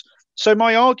won't. So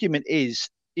my argument is,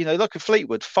 look at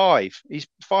Fleetwood, 5. He's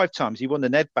 5 times. He won the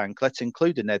Nedbank. Let's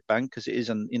include the Nedbank because it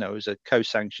isn't, it was a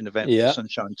co-sanctioned event for the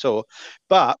Sunshine Tour.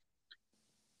 But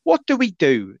what do we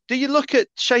do? Do you look at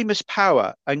Seamus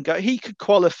Power and go, he could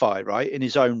qualify, right, in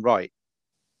his own right,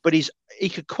 but he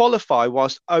could qualify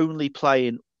whilst only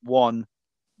playing one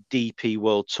DP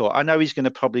World Tour. I know he's going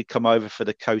to probably come over for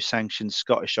the co-sanctioned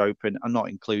Scottish Open. I'm not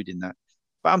including that.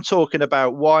 But I'm talking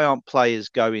about why aren't players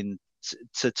going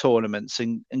to tournaments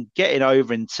and getting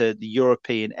over into the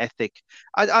European ethic?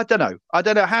 I don't know.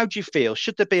 How do you feel?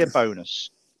 Should there be a bonus?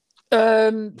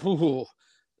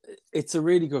 It's a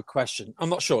really good question. I'm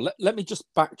not sure. Let me just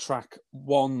backtrack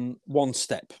one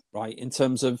step, right? In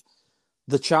terms of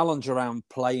the challenge around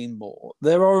playing more.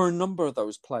 There are a number of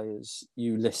those players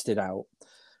you listed out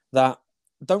that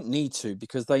don't need to,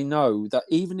 because they know that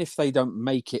even if they don't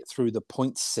make it through the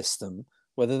points system,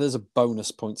 whether there's a bonus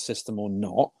point system or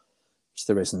not, which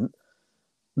there isn't,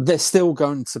 they're still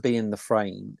going to be in the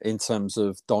frame in terms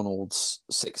of Donald's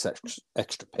 6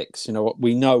 extra picks.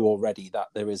 We know already that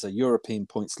there is a European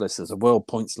points list, there's a world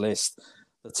points list,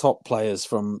 the top players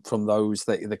from those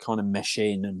that they kind of mesh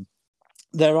in, and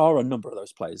there are a number of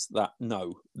those players that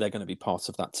know they're going to be part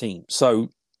of that team. So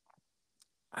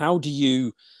how do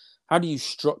you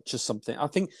structure something? I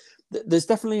think there's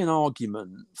definitely an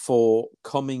argument for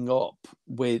coming up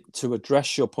to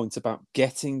address your point about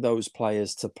getting those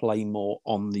players to play more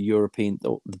on the European,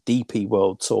 the DP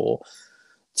World Tour,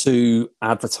 to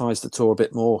advertise the tour a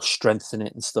bit more, strengthen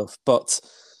it and stuff. But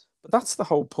that's the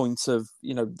whole point of,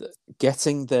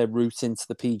 getting their route into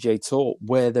the PGA Tour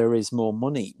where there is more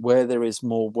money, where there is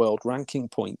more world ranking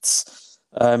points.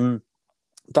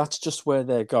 That's just where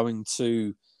they're going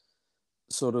to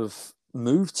sort of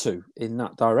move to in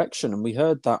that direction. And we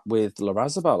heard that with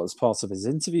Larrazabal as part of his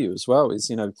interview as well,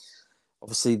 is,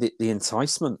 obviously the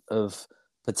enticement of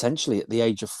potentially at the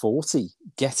age of 40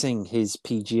 getting his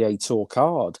PGA Tour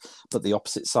card. But the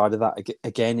opposite side of that,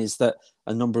 again, is that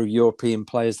a number of European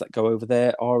players that go over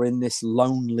there are in this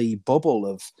lonely bubble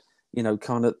of,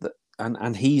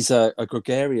 and he's a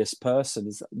gregarious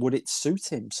person. Would it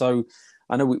suit him? So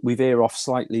I know we veer off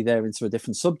slightly there into a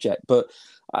different subject, but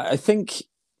I think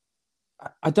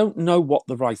I don't know what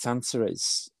the right answer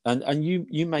is. And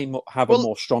you may have a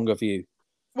more stronger view.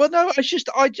 Well, no, it's just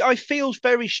I feel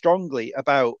very strongly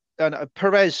about, and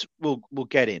Perez will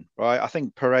get in, right? I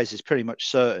think Perez is pretty much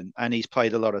certain, and he's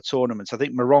played a lot of tournaments. I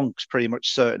think Meronk's pretty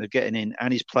much certain of getting in,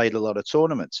 and he's played a lot of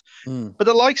tournaments. But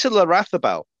the likes of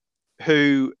Larrazabal,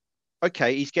 who,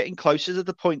 okay, he's getting closer to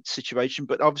the point situation,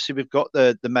 but obviously we've got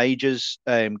the majors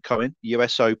coming,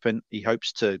 US Open. He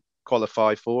hopes to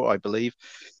qualify for, I believe,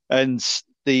 and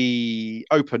the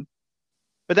Open.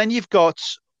 But then you've got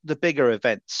the bigger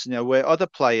events, where other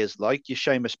players like your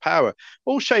Seamus Power,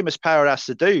 all Seamus Power has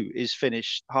to do is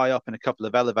finish high up in a couple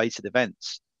of elevated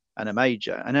events and a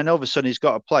major, and then all of a sudden he's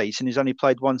got a place, and he's only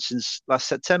played once since last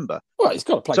September. Well, he's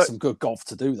got to play some good golf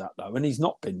to do that, though, and he's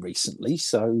not been recently.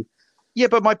 So, yeah,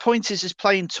 but my point is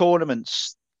playing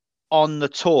tournaments on the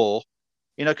tour,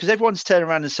 because everyone's turning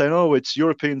around and saying, "Oh, it's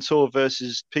European Tour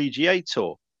versus PGA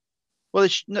Tour." Well,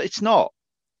 it's not.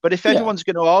 But if anyone's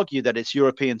going to argue that it's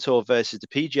European Tour versus the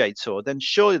PGA Tour, then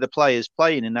surely the players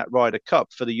playing in that Ryder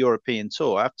Cup for the European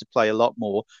Tour have to play a lot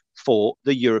more for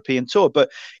the European Tour. But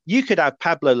you could have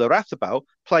Pablo Larrazabal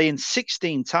playing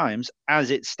 16 times as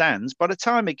it stands. By the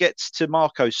time it gets to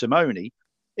Marco Simone,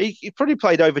 he probably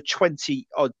played over 20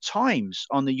 odd times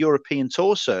on the European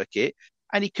Tour circuit,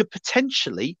 and he could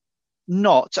potentially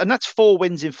not, and that's 4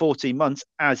 wins in 14 months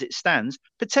as it stands,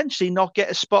 potentially not get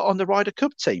a spot on the Ryder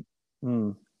Cup team.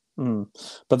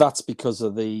 But that's because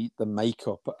of the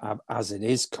makeup as it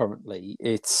is currently.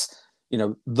 It's,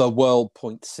 the world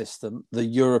point system, the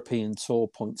European Tour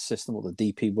point system, or the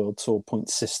DP World Tour point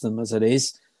system as it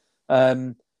is,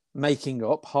 making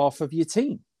up half of your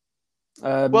team.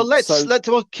 Let's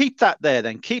keep that there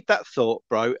then. Keep that thought,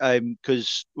 bro,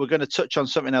 because we're going to touch on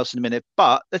something else in a minute.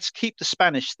 But let's keep the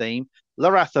Spanish theme.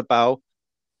 Larrazabal.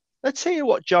 Let's hear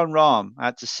what John Rahm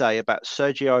had to say about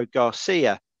Sergio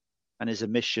Garcia and his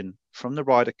omission from the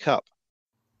Ryder Cup.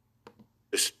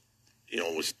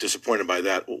 Was disappointed by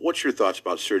that. What's your thoughts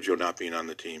about Sergio not being on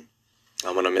the team?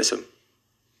 I'm going to miss him.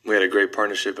 We had a great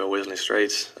partnership at Whistling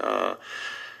Straits.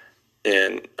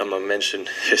 And I'm going to mention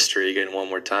history again one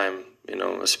more time.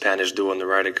 A Spanish duo in the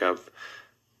Ryder Cup,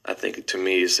 I think to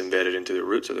me is embedded into the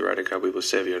roots of the Ryder Cup. What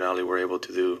Sevio and Ali were able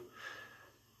to do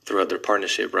throughout their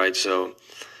partnership, right? So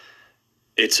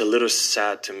it's a little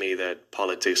sad to me that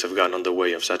politics have gotten on the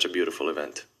way of such a beautiful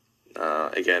event.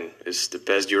 Again, it's the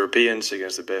best Europeans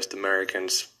against the best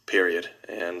Americans, period.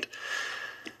 And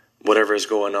whatever is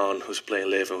going on, who's playing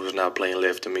live and who's not playing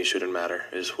live, to me shouldn't matter.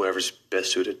 It's whoever's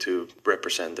best suited to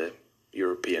represent the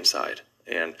European side.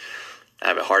 And I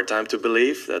have a hard time to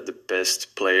believe that the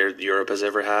best player Europe has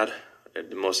ever had,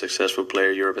 the most successful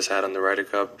player Europe has had on the Ryder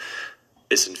Cup,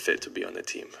 isn't fit to be on the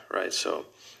team, right? So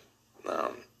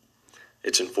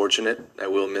it's unfortunate. I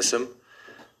will miss him.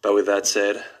 But with that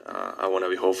said, I want to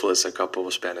be hopeful. It's a couple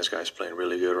of Spanish guys playing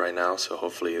really good right now, so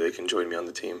hopefully they can join me on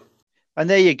the team. And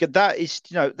there you go. That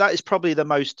is probably the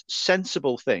most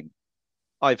sensible thing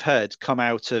I've heard come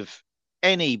out of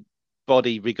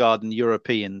anybody regarding the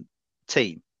European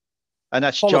team. And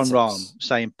that's politics. John Rahm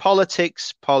saying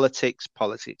politics.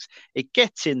 It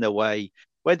gets in the way.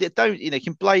 Where they don't, you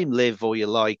can blame Liv all you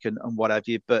like and what have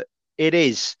you, but it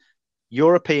is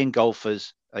European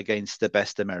golfers against the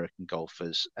best American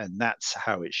golfers, and that's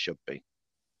how it should be.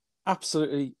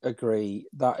 Absolutely agree.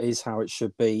 That is how it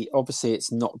should be. Obviously,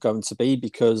 it's not going to be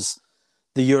because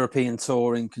the European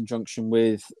Tour, in conjunction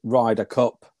with Ryder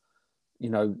Cup,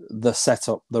 the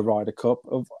setup, the Ryder Cup,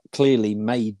 have clearly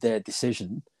made their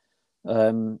decision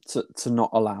to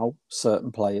not allow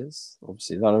certain players,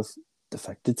 obviously, that have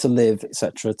defected to live,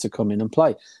 etc., to come in and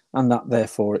play, and that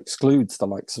therefore excludes the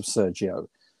likes of Sergio.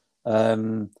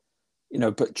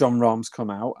 But John Rahm's come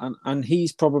out and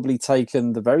he's probably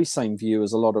taken the very same view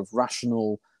as a lot of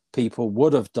rational people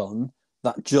would have done,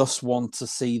 that just want to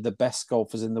see the best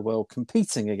golfers in the world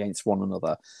competing against one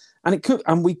another.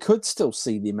 And we could still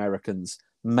see the Americans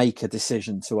make a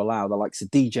decision to allow the likes of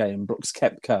DJ and Brooks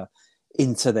Koepka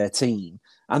into their team.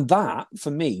 And that,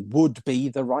 for me, would be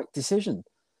the right decision.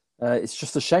 It's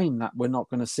just a shame that we're not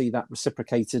going to see that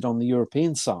reciprocated on the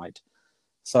European side.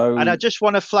 So, and I just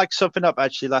want to flag something up.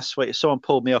 Actually, last week, someone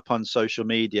pulled me up on social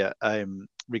media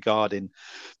regarding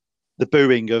the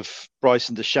booing of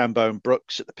Bryson DeChambeau and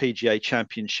Brooks at the PGA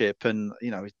Championship, and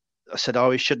I said, oh,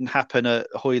 it shouldn't happen at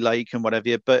Hoylake and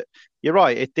whatever. But you're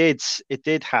right, it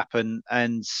did happen,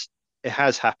 and it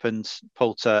has happened.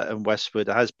 Poulter and Westwood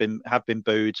have been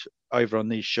booed over on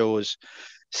these shores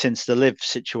since the live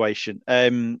situation.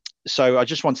 So I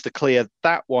just wanted to clear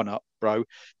that one up, bro.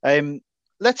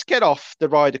 Let's get off the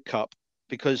Ryder Cup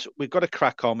because we've got to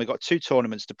crack on. We've got 2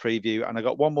 tournaments to preview, and I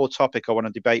got one more topic I want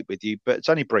to debate with you, but it's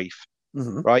only brief.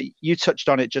 Right? You touched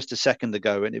on it just a second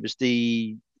ago, and it was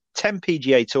the 10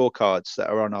 PGA Tour cards that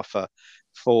are on offer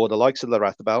for the likes of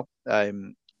Larrathbel.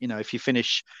 If you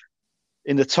finish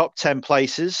in the top 10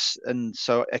 places, and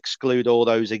so exclude all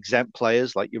those exempt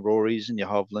players like your Rorys and your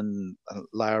Hovland,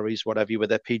 Lowrys, whatever, with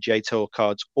their PGA Tour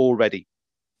cards already.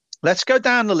 Let's go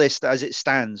down the list as it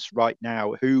stands right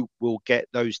now. Who will get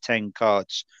those 10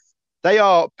 cards? They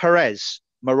are Perez,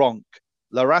 Maronk,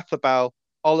 Larrathbel,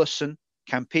 Ollison,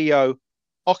 Campillo,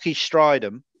 Ockie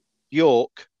Stridham,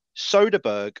 York,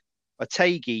 Soderberg,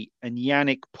 Otegi, and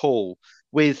Yannick Paul,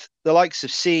 with the likes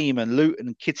of Seaman,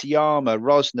 Luton, Kitayama,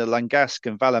 Rosner, Langask,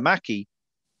 and Valimaki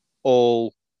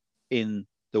all in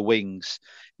the wings.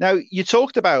 Now, you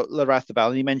talked about Larrathbel,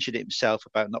 and he mentioned it himself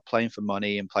about not playing for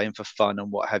money and playing for fun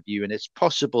and what have you, and it's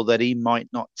possible that he might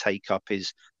not take up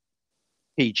his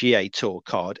PGA Tour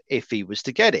card if he was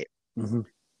to get it.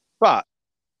 But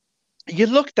you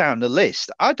look down the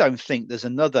list, I don't think there's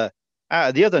another out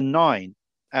of the other 9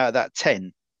 out of that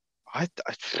 10. I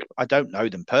don't know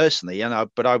them personally,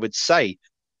 but I would say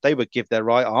they would give their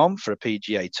right arm for a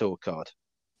PGA Tour card.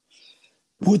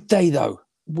 Would they though?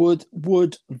 Would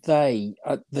they?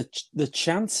 The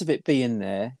chance of it being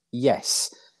there,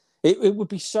 yes. It would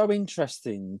be so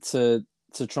interesting to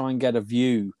try and get a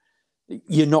view.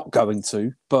 You're not going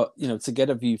to, but to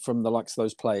get a view from the likes of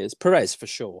those players. Perez for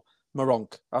sure.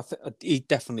 Maronk, he'd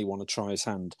definitely want to try his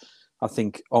hand. I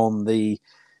think on the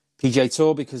PGA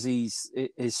Tour because his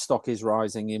stock is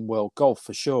rising in world golf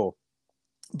for sure.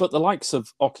 But the likes of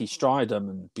Ockie Stridham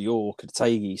and Bjork,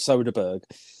 Otegi, Soderberg,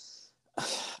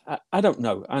 I don't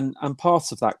know. And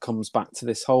part of that comes back to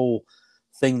this whole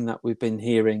thing that we've been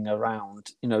hearing around,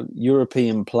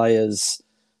 European players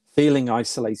feeling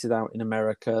isolated out in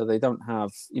America. They don't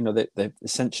have, they've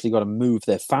essentially got to move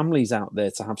their families out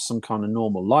there to have some kind of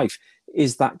normal life.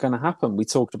 Is that going to happen? We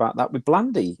talked about that with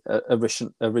Blandy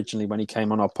originally when he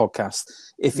came on our podcast,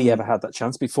 if he ever had that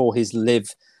chance before his live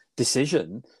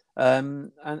decision.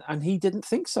 And he didn't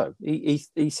think so.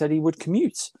 He said he would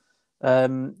commute.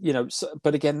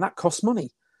 But again, that costs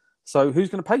money. So who's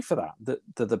going to pay for that?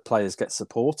 Do the players get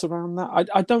support around that?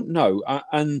 I don't know.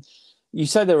 And you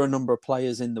say there are a number of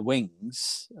players in the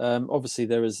wings. Obviously,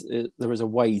 there is a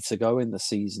way to go in the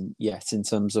season yet in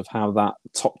terms of how that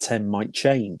top 10 might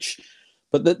change.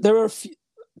 But there are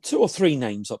 2 or 3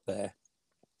 names up there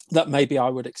that maybe I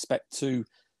would expect to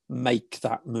make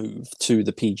that move to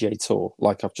the PGA Tour,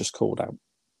 like I've just called out.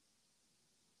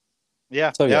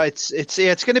 Yeah,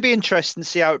 it's going to be interesting to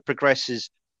see how it progresses.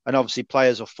 And obviously,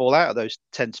 players will fall out of those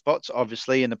 10 spots,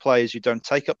 obviously, and the players who don't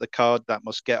take up the card, that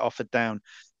must get offered down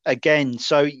again.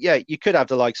 So, yeah, you could have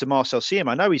the likes of Marcel Siem.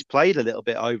 I know he's played a little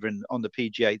bit over on the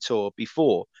PGA Tour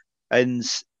before, and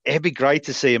it'd be great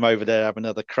to see him over there have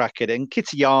another crack at it. And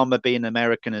Kitayama being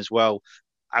American as well,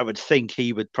 I would think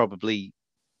he would probably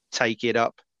take it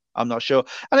up. I'm not sure.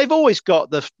 And they've always got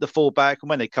the fallback, and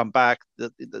when they come back, they've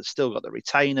still got the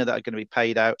retainer that are going to be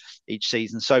paid out each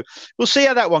season. So we'll see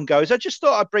how that one goes. I just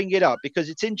thought I'd bring it up because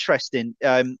it's interesting.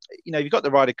 You've got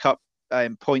the Ryder Cup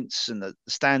points and the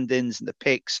stand-ins and the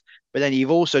picks, but then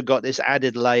you've also got this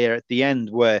added layer at the end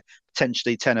where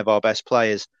potentially 10 of our best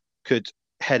players could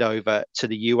head over to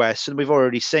the US, and we've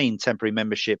already seen temporary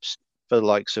memberships for the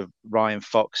likes of Ryan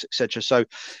Fox, etc. So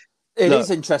it is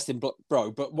interesting,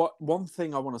 bro. But one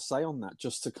thing I want to say on that,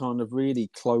 just to kind of really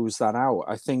close that out,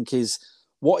 I think is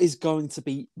what is going to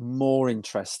be more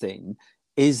interesting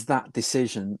is that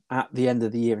decision at the end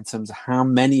of the year in terms of how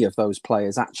many of those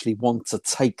players actually want to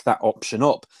take that option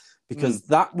up, because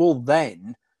that will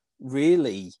then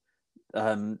really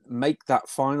make that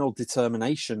final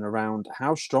determination around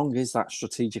how strong is that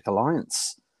strategic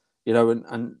alliance,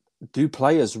 and do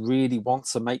players really want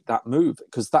to make that move?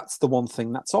 Because that's the one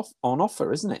thing that's on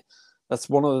offer, isn't it? That's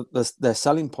one of their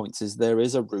selling points, is there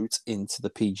is a route into the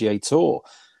PGA Tour.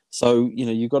 So,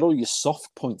 you've got all your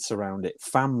soft points around it,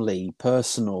 family,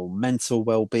 personal, mental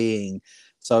well-being.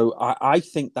 So I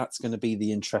think that's going to be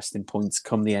the interesting points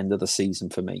come the end of the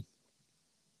season for me.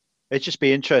 It'd just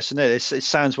be interesting. It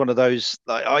sounds one of those,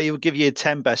 like, you would give you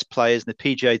 10 best players, and the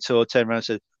PGA Tour turn around and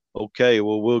said, okay,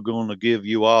 well, we're going to give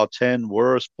you our 10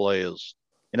 worst players.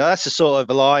 That's the sort of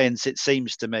alliance it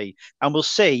seems to me. And we'll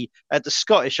see at the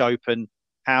Scottish Open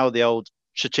how the old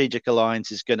strategic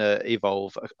alliance is going to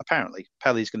evolve. Apparently,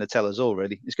 Pelly's going to tell us all,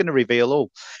 really. He's going to reveal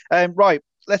all. Right,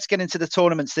 let's get into the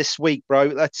tournaments this week, bro.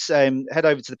 Let's head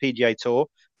over to the PGA Tour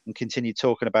and continue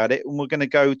talking about it. And we're going to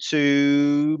go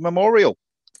to Memorial,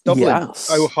 Dublin,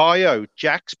 Yes. Ohio,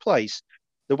 Jack's Place.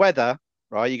 The weather,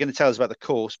 right, you're going to tell us about the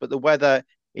course, but the weather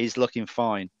is looking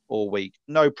fine all week.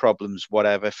 No problems,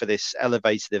 whatever, for this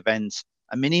elevated event.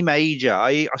 A mini major.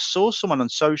 I saw someone on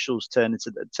socials turn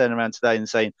around today and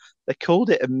saying they called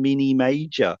it a mini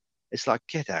major. It's like,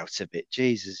 get out of it.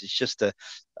 Jesus, it's just a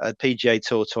PGA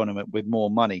Tour tournament with more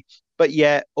money. But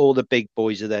yeah, all the big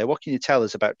boys are there. What can you tell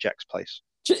us about Jack's Place?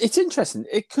 It's interesting.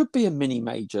 It could be a mini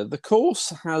major. The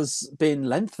course has been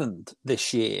lengthened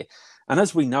this year. And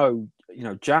as we know,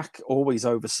 Jack always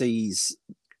oversees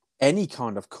any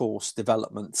kind of course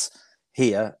development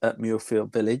here at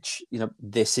Muirfield Village.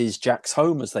 This is Jack's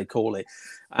home, as they call it.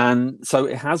 And so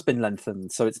it has been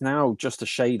lengthened. So it's now just a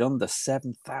shade under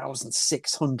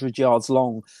 7,600 yards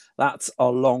long. That's a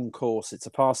long course. It's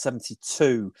a par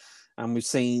 72. And we've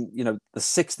seen, the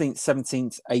 16th,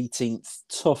 17th, 18th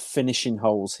tough finishing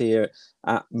holes here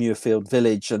at Muirfield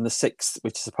Village. And the 6th,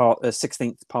 which is a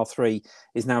 16th par 3,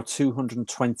 is now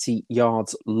 220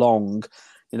 yards long.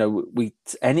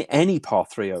 Any par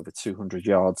 3 over 200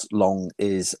 yards long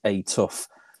is a tough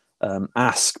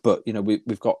ask, but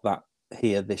we've got that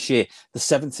here this year. The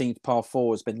 17th par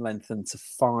 4 has been lengthened to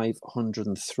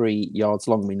 503 yards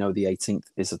long. We know the 18th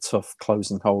is a tough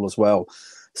closing hole as well.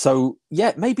 So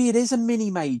yeah, maybe it is a mini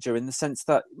major in the sense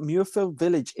that Muirfield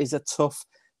Village is a tough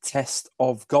test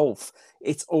of golf.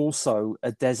 It's also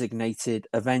a designated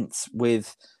event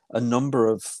with a number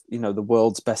of the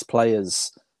world's best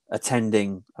players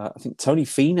attending. I think Tony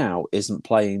Finau isn't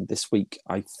playing this week.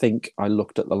 I think I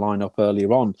looked at the lineup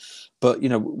earlier on, but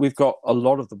we've got a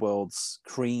lot of the world's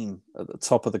cream at the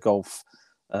top of the golf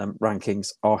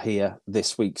rankings are here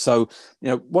this week. So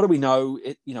what do we know?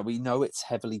 We know it's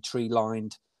heavily tree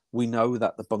lined. We know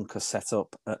that the bunker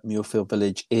setup at Muirfield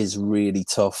Village is really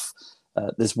tough.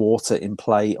 There's water in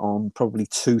play on probably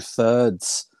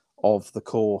 2/3 of the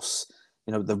course.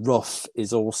 The rough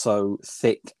is also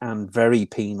thick and very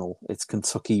penal. It's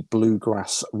Kentucky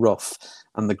bluegrass rough.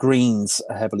 And the greens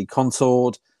are heavily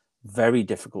contoured, very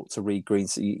difficult to read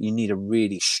greens. So you need a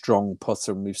really strong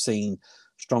putter. And we've seen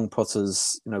strong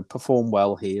putters, perform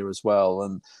well here as well.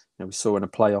 And we saw in a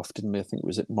playoff, didn't we? I think it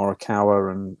was at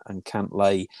Morikawa and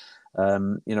Cantlay.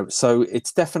 So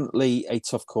it's definitely a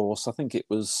tough course. I think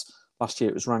last year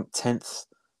it was ranked 10th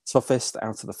toughest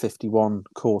out of the 51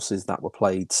 courses that were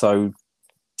played. So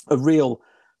a real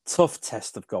tough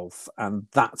test of golf, and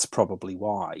that's probably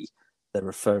why they're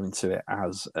referring to it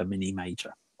as a mini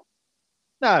major.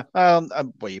 No,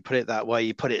 well, you put it that way.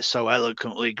 You put it so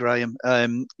eloquently, Graham.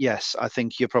 Yes, I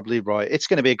think you're probably right. It's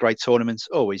going to be a great tournament,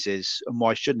 always is, and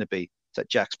why shouldn't it be? It's at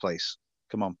Jack's Place.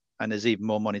 Come on, and there's even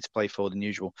more money to play for than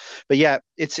usual. But yeah,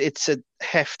 it's a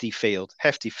hefty field.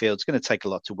 Hefty field. It's going to take a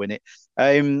lot to win it.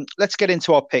 Let's get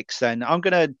into our picks then. I'm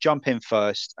going to jump in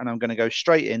first, and I'm going to go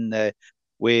straight in there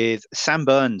with Sam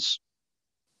Burns.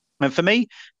 And for me,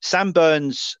 Sam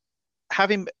Burns,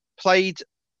 having played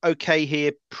okay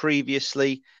here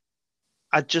previously,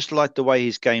 I just liked the way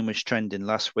his game was trending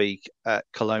last week at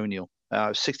Colonial.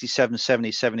 67,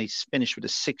 70, 70, finished with a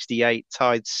 68,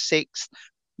 tied 6th.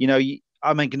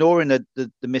 I'm ignoring the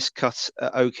miscut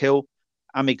at Oak Hill.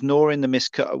 I'm ignoring the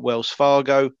miscut at Wells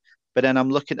Fargo. But then I'm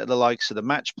looking at the likes of the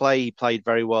match play. He played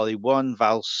very well. He won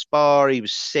Valspar. He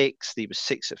was 6th. He was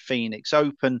 6th at Phoenix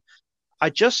Open. I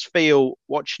just feel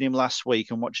watching him last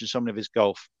week and watching some of his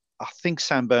golf, I think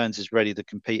Sam Burns is ready to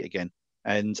compete again.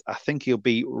 And I think he'll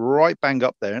be right bang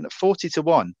up there. And at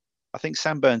 40-1, I think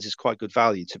Sam Burns is quite good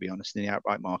value, to be honest, in the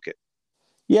outright market.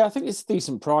 Yeah, I think it's a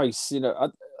decent price. I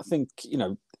think,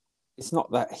 it's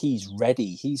not that he's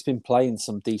ready. He's been playing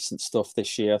some decent stuff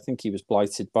this year. I think he was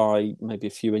blighted by maybe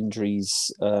a few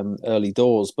injuries early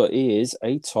doors, but he is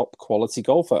a top quality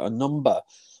golfer. A number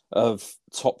of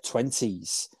top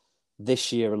 20s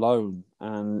this year alone.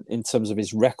 And in terms of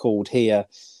his record here,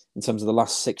 in terms of the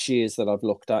last 6 years that I've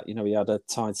looked at, he had a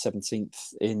tied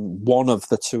 17th in one of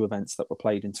the 2 events that were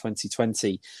played in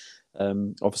 2020.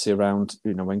 Obviously around,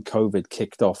 when COVID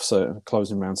kicked off, so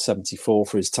closing around 74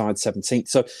 for his tied 17th.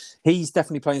 So he's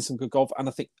definitely playing some good golf. And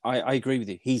I think I agree with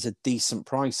you. He's a decent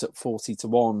price at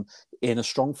 40-1 in a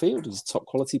strong field. He's a top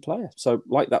quality player. So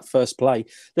like that first play.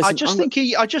 Listen,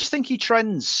 I just think he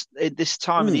trends at this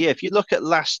time of the year. If you look at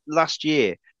last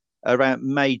year, around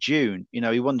May, June. You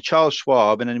know, he won the Charles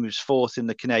Schwab and then he was fourth in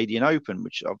the Canadian Open,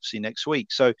 which obviously next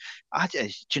week. So, do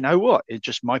you know what? It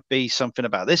just might be something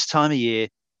about this time of year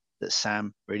that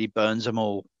Sam really burns them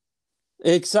all.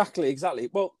 Exactly.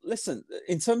 Well, listen,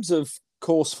 in terms of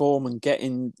course form and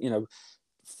getting,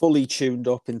 fully tuned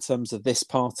up in terms of this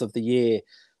part of the year,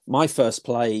 my first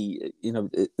play,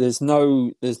 there's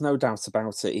no doubt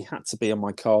about it. He had to be on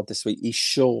my card this week. He's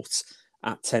short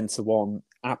at 10-1,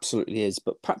 absolutely is.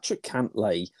 But Patrick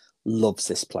Cantlay loves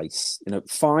this place.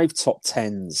 5 top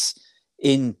 10s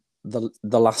in the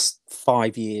last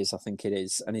 5 years, I think it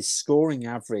is, and his scoring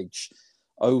average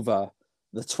over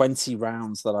the 20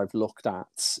 rounds that I've looked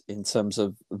at in terms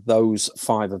of those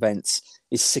 5 events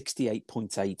is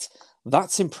 68.8.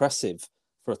 That's impressive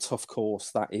for a tough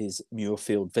course that is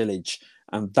Muirfield Village.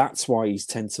 And that's why he's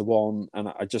 10-1. And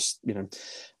I just,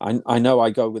 I know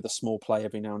I go with a small play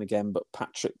every now and again, but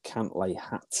Patrick Cantlay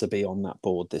had to be on that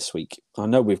board this week. I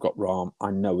know we've got Rahm.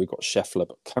 I know we've got Scheffler,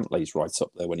 but Cantlay's right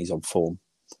up there when he's on form.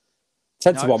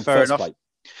 10-1, fair first enough. play.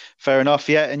 Fair enough,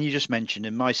 yeah. And you just mentioned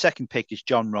him. My second pick is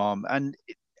Jon Rahm. And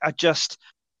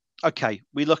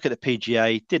we look at the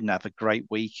PGA, didn't have a great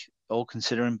week, all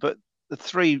considering, but the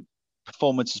 3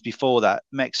 performances before that,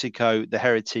 Mexico, the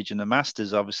Heritage, and the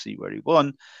Masters, obviously, where he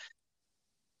won.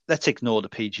 Let's ignore the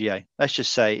PGA. Let's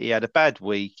just say he had a bad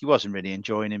week. He wasn't really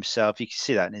enjoying himself. You can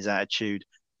see that in his attitude.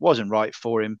 Wasn't right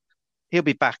for him. He'll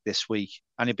be back this week,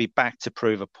 and he'll be back to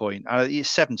prove a point.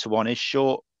 7-1 is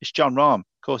short. It's Jon Rahm.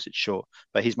 Of course it's short,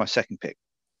 but he's my second pick.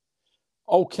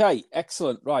 Okay,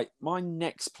 excellent. Right. My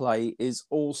next play is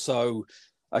also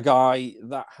a guy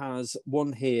that has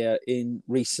won here in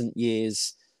recent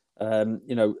years. A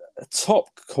top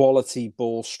quality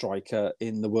ball striker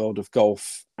in the world of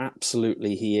golf.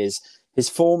 Absolutely, he is. His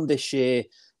form this year,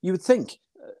 you would think,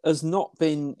 has not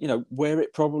been, where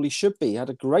it probably should be. He had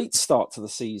a great start to the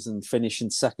season, finishing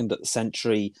second at the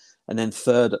Century and then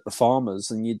third at the Farmers.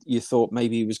 And you thought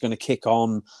maybe he was going to kick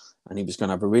on and he was going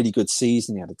to have a really good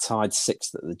season. He had a tied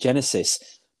 6th at the Genesis.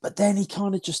 But then he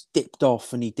kind of just dipped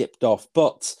off.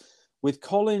 But with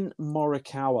Colin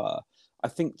Morikawa, I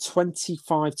think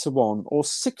 25-1 or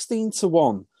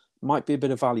 16-1 might be a bit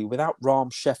of value without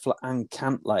Rahm, Scheffler and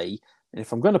Cantlay. And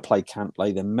if I'm going to play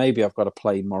Cantlay, then maybe I've got to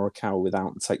play Morikawa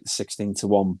without and take the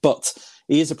 16-1. But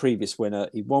he is a previous winner.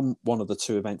 He won one of the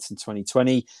 2 events in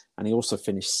 2020, and he also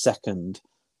finished second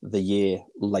the year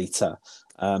later.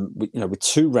 With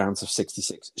 2 rounds of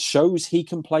 66, shows he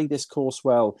can play this course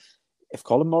well. If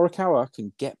Colin Morikawa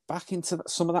can get back into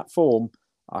some of that form,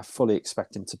 I fully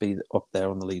expect him to be up there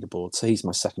on the leaderboard. So he's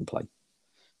my second play.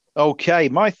 Okay,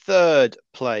 my third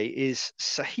play is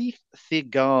Sahith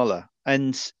Theegala,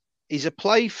 and he's a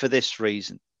play for this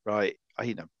reason, right?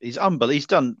 He's unbelievable. He's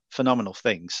done phenomenal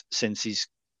things since he's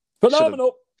sort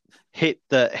of hit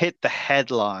the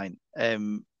headline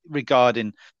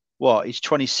regarding he's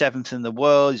 27th in the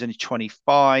world. He's only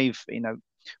 25.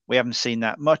 We haven't seen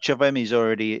that much of him. He's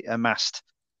already amassed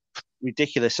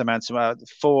ridiculous amounts of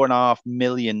 4.5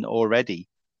 million already.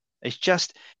 It's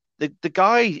just the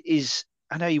guy is.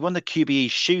 I know he won the QBE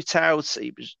shootouts.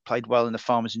 He played well in the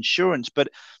Farmers Insurance, but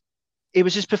it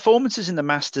was his performances in the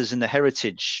Masters and the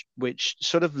Heritage which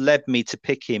sort of led me to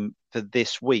pick him for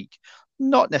this week.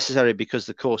 Not necessarily because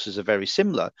the courses are very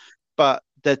similar, but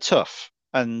they're tough,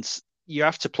 and you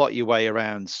have to plot your way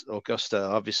around Augusta,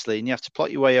 obviously, and you have to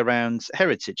plot your way around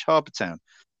Heritage, Harbour Town.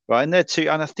 Right, and there too,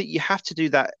 and I think you have to do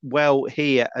that well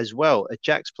here as well at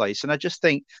Jack's Place. And I just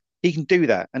think he can do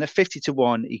that. And at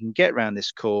 50-1, he can get around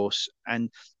this course. And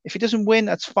if he doesn't win,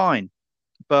 that's fine.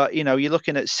 But you're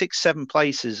looking at 6-7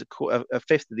 places, a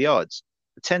fifth of the odds.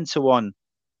 A 10-1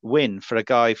 win for a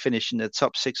guy finishing the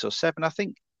top 6 or 7. I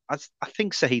think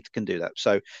Sahith can do that.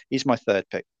 So he's my third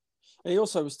pick. He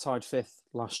also was tied 5th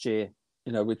last year.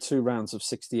 With 2 rounds of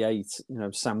 68.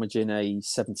 Sandwiching a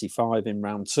 75 in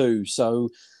round 2. So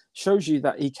shows you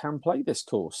that he can play this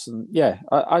course. And yeah,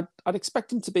 I'd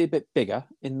expect him to be a bit bigger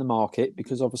in the market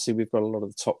because obviously we've got a lot of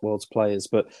the top world's players.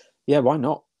 But yeah, why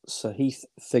not? Sahith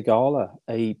Theegala,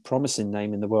 a promising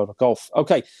name in the world of golf.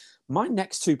 Okay, my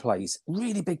next 2 plays,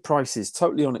 really big prices,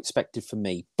 totally unexpected for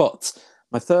me. But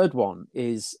my third one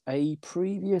is a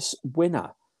previous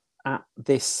winner at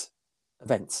this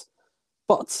event.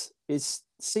 But his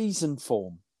season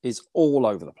form is all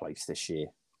over the place this year.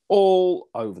 All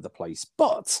over the place.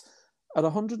 But at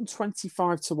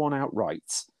 125-1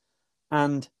 outright,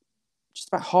 and just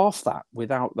about half that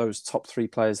without those top 3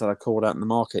 players that I called out in the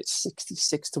market,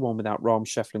 66-1 without Rahm,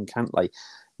 Scheffler and Cantlay.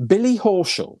 Billy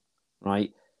Horschel,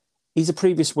 right? He's a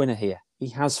previous winner here. He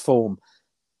has form.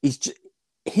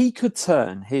 He could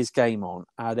turn his game on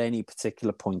at any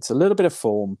particular point. A little bit of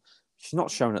form, She's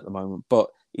not shown at the moment, but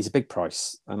he's a big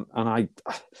price, and I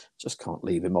just can't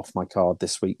leave him off my card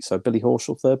this week. So Billy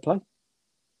Horschel, third play.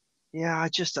 Yeah,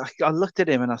 I looked at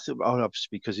him and I thought, oh, obviously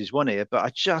because he's won here, but I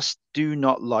just do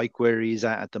not like where he's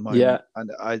at the moment. Yeah, And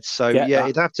that.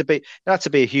 it'd have to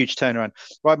be a huge turnaround.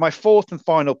 Right, my fourth and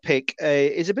final pick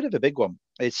is a bit of a big one.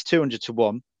 It's 200 to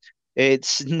 1.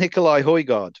 It's Nikolai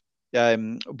Højgaard.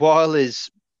 While his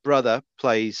brother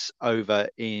plays over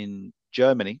in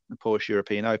Germany, the Porsche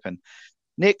European Open,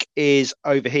 Nick is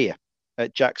over here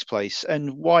at Jack's place,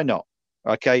 and why not?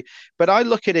 Okay, but I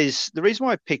look at the reason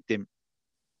why I picked him.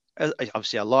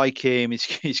 Obviously, I like him.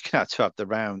 He's going to have the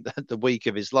round, the week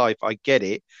of his life. I get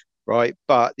it, right?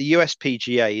 But the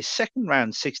USPGA is second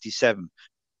round 67.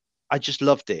 I just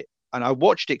loved it, and I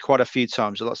watched it quite a few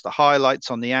times. Lots of the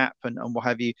highlights on the app and what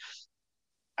have you.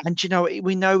 And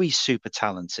we know he's super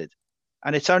talented,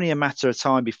 and it's only a matter of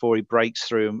time before he breaks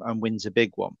through and wins a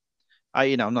big one.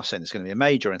 I'm not saying it's going to be a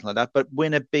major or anything like that, but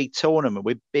win a big tournament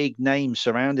with big names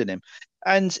surrounding him.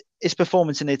 And his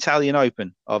performance in the Italian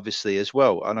Open, obviously, as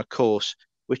well, on a course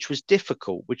which was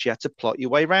difficult, which you had to plot your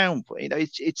way around.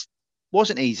 It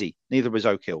wasn't easy. Neither was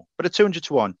Oak Hill. But at 200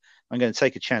 to 1, I'm going to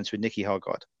take a chance with Nicky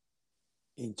Højgaard.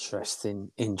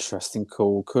 Interesting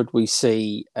call. Could we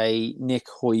see a Nick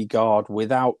Højgaard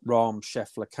without Rahm,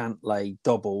 Scheffler, Cantlay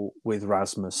double with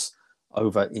Rasmus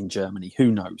over in Germany?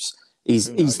 Who knows?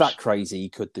 He's that crazy. He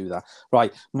could do that.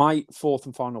 Right. My fourth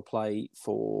and final play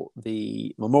for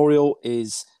the Memorial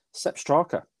is Sepp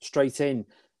Straka, straight in.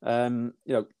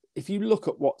 If you look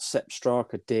at what Sepp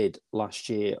Straka did last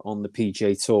year on the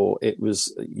PGA Tour, it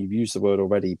was, you've used the word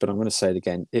already, but I'm going to say it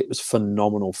again. It was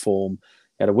phenomenal form.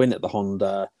 He had a win at the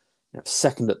Honda,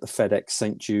 second at the FedEx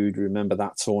St. Jude. Remember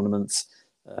that tournament?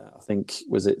 I think,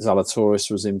 was it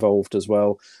Zalatoris was involved as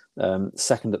well.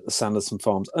 Second at the Sanderson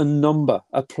Farms.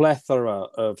 A plethora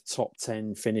of top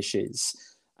 10 finishes.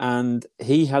 And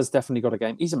he has definitely got a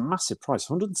game. He's a massive price,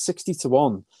 160 to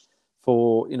 1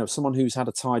 for, someone who's had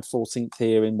a tied 14th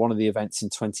here in one of the events in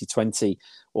 2020,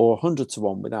 or 100 to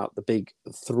 1 without the big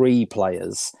three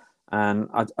players. And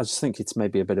I just think it's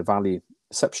maybe a bit of value.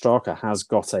 Sepp Straka has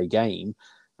got a game.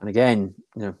 And again,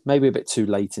 maybe a bit too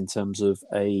late in terms of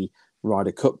a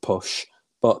Ryder Cup push,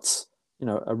 but,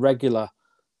 a regular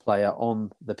player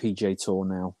on the PGA Tour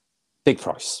now. Big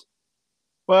price.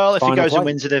 Well, if he goes and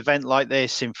wins an event like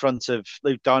this in front of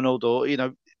Luke Donald, or,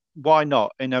 why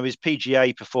not? His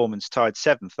PGA performance tied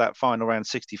 7th, that final round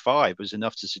 65 was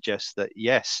enough to suggest that,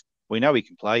 yes, we know he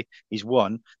can play. He's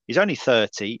won. He's only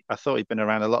 30. I thought he'd been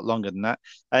around a lot longer than that.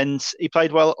 And he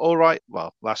played well, all right.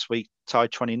 Well, last week, tied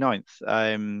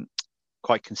 29th.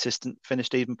 Quite consistent,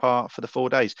 finished even par for the 4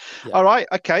 days. Yeah. All right,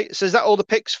 okay. So is that all the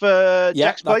picks for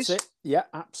Jack's place? That's it. Yeah,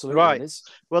 absolutely. Right. It is.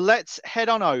 Well, let's head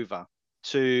on over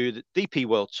to the DP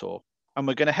World Tour, and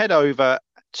we're going to head over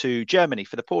to Germany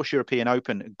for the Porsche European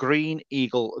Open Green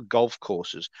Eagle golf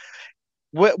courses.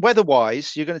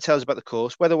 Weather-wise, you're going to tell us about the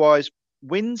course. Weather-wise,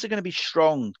 winds are going to be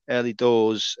strong early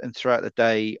doors and throughout the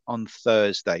day on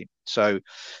Thursday. So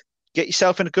get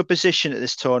yourself in a good position at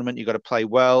this tournament. You've got to play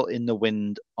well in the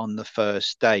wind on the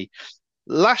first day.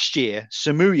 Last year,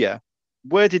 Samuya,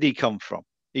 where did he come from?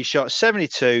 He shot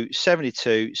 72,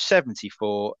 72,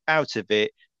 74 out of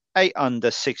it, 8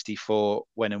 under 64,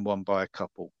 went and won by a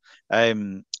couple.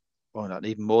 Well, not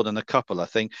even more than a couple, I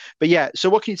think. But yeah, so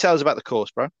what can you tell us about the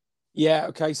course, bro? Yeah,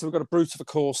 okay, so we've got a brute of a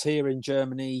course here in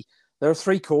Germany. There are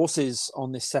 3 courses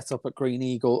on this setup at Green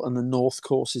Eagle, and the North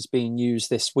course is being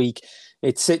used this week.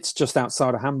 It sits just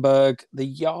outside of Hamburg. The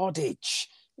yardage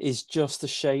is just a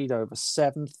shade over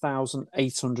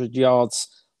 7,800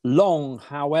 yards long,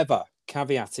 however,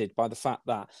 caveated by the fact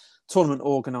that tournament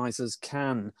organisers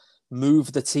can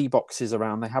move the tee boxes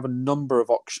around. They have a number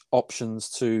of options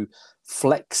to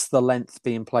flex the length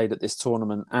being played at this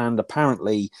tournament, and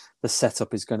apparently the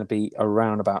setup is going to be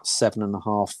around about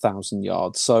 7,500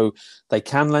 yards. So they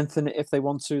can lengthen it if they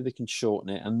want to, they can shorten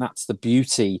it, and that's the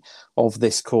beauty of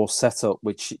this course setup,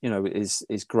 which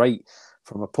is great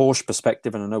from a Porsche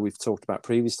perspective. And I know we've talked about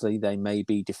previously, they may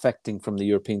be defecting from the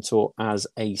European Tour as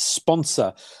a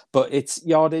sponsor, but it's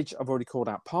yardage. I've already called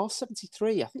out par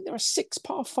 73. I think there are 6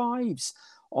 par 5s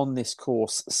on this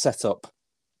course setup.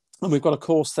 And we've got a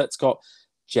course that's got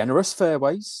generous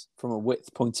fairways from a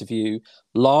width point of view,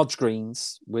 large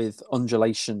greens with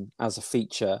undulation as a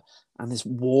feature, and there's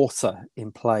water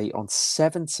in play on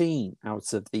 17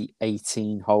 out of the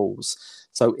 18 holes.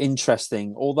 So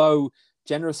interesting. Although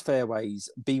generous fairways,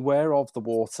 beware of the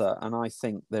water, and I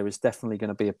think there is definitely going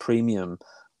to be a premium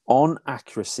on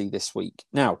accuracy this week.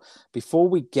 Now, before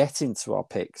we get into our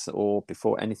picks or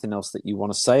before anything else that you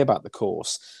want to say about the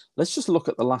course, let's just look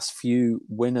at the last few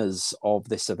winners of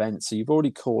this event. So you've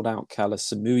already called out Kala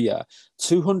Samuya,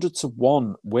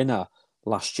 200-1 winner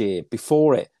last year.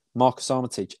 Before it, Marcus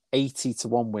Armitage,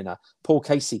 80-1 winner. Paul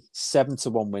Casey,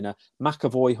 7-1 winner.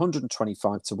 McAvoy,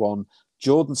 125-1.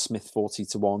 Jordan Smith,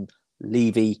 40-1.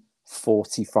 Levy,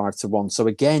 45-1. So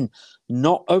again,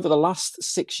 not over the last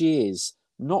 6 years,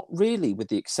 not really, with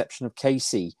the exception of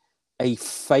Casey, a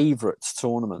favourite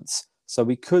tournament. So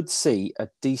we could see a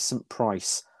decent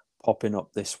price popping up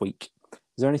this week.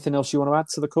 Is there anything else you want to add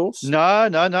to the course? No.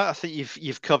 I think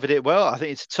you've covered it well. I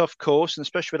think it's a tough course, and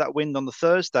especially with that wind on the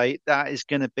Thursday, that is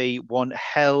going to be one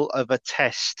hell of a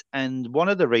test. And one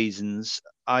of the reasons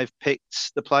I've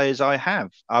picked the players I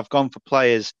have, I've gone for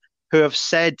players who have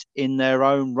said in their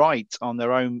own right on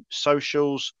their own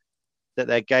socials that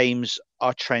their games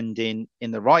are trending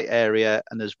in the right area.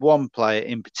 And there's one player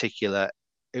in particular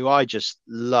who I just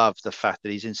love the fact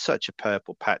that he's in such a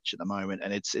purple patch at the moment,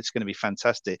 and it's going to be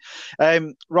fantastic.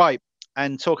 Right,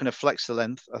 and talking of Flex the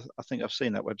Length, I think I've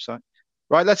seen that website.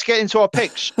 Right, let's get into our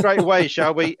picks straight away,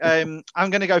 shall we? I'm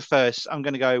going to go first. I'm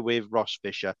going to go with Ross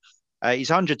Fisher. He's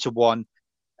 100-1.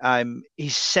 He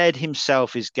said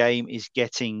himself his game is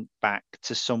getting back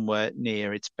to somewhere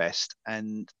near its best.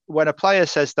 And when a player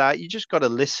says that, you just got to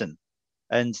listen.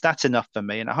 And that's enough for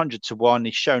me. And 100-1,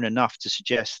 he's shown enough to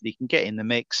suggest that he can get in the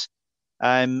mix.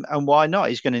 And why not?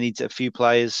 He's going to need a few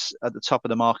players at the top of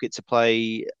the market to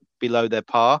play below their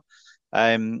par,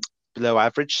 below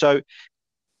average. So,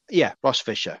 yeah, Ross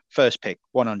Fisher, first pick,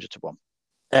 100-1.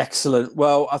 Excellent.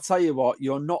 Well, I'll tell you what,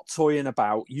 you're not toying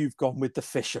about. You've gone with the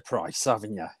Fisher price,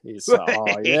 haven't you? It's, oh,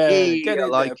 yeah, get it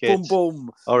like there. it. Boom,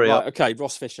 boom. Hurry right, up. okay,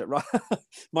 Ross Fisher. Right.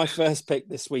 My first pick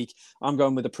this week, I'm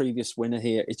going with the previous winner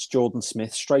here. It's Jordan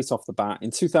Smith, straight off the bat.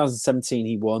 In 2017,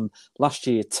 he won. Last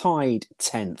year, tied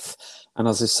 10th. And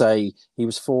as I say, he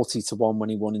was 40-1 when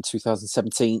he won in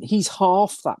 2017. He's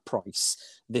half that price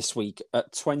this week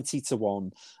at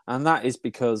 20-1. And that is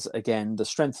because, again, the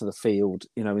strength of the field,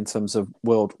 you know, in terms of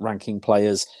world ranking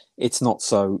players, it's not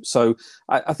so. So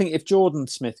I think if Jordan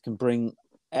Smith can bring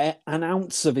an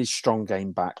ounce of his strong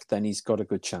game back, then he's got a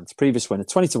good chance. Previous winner,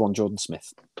 20-1, Jordan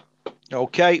Smith.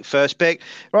 Okay, first pick.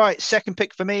 Right, second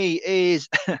pick for me is,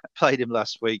 played him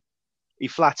last week. He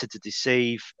flattered to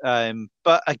deceive.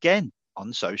 But again,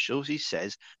 on socials, he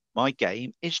says, my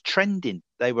game is trending.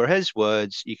 They were his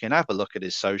words. You can have a look at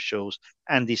his socials.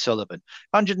 Andy Sullivan,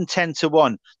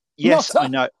 110-1. Yes, I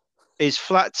know. His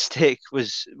flat stick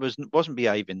wasn't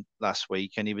behaving last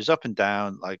week, and he was up and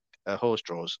down like a horse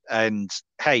draws. And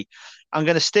hey, I'm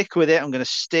going to stick with it. I'm going to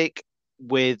stick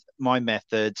with my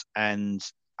methods, and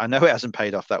I know it hasn't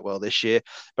paid off that well this year,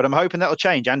 but I'm hoping that'll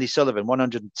change. Andy Sullivan,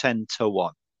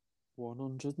 110-1.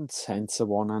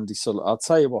 110-1, Andy Sullivan. I'll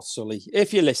tell you what, Sully,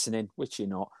 if you're listening, which you're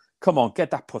not, come on, get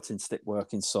that putting stick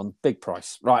working, son. Big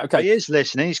price. Right, okay. He is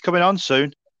listening. He's coming on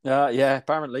soon. Yeah,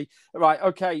 apparently. Right,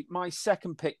 okay. My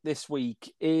second pick this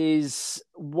week is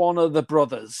one of the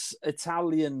brothers,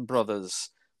 Italian brothers,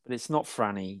 but it's not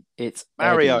Franny. It's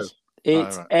Mario. Eddie.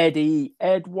 It's Eddie,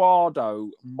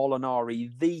 Eduardo Molinari,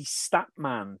 the stat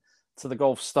man to the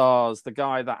Golf Stars, the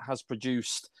guy that has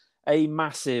produced a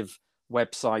massive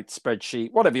website,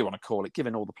 spreadsheet, whatever you want to call it,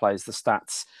 giving all the players the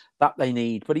stats that they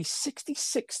need. But he's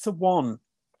 66-1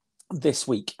 this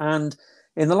week. And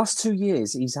in the last 2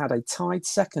 years, he's had a tied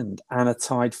second and a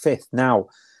tied fifth. Now,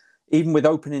 even with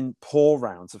opening poor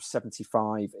rounds of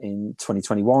 75 in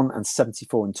 2021 and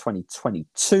 74 in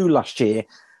 2022 last year,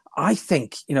 I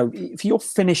think, you know, if you're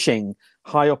finishing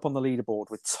high up on the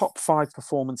leaderboard with top 5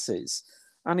 performances,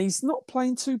 and he's not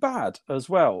playing too bad as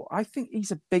well, I think he's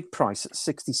a big price at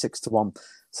 66-1.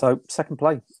 So second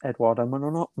play, Eduardo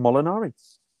Molinari.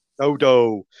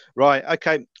 Odo. Right.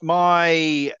 Okay.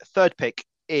 My third pick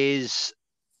is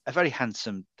a very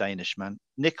handsome Danish man,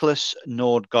 Nicholas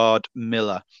Nordgaard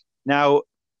Miller. Now,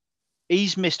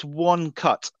 he's missed one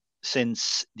cut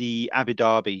since the Abu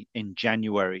Dhabi in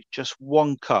January, just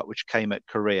one cut, which came at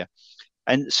Korea.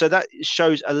 And so that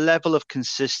shows a level of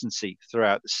consistency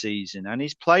throughout the season. And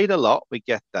he's played a lot. We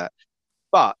get that.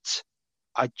 But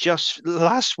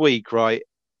last week, right,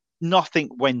 nothing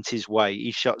went his way.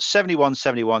 He shot 71,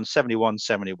 71, 71,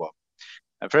 71.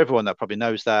 And for everyone that probably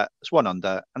knows that, it's 1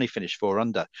 under, and he finished 4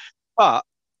 under. But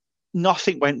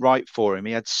nothing went right for him.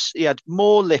 He had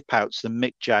more lip outs than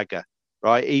Mick Jagger,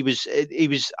 right? Do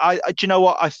you know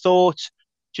what? I thought,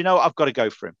 do you know what? I've got to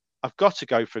go for him. I've got to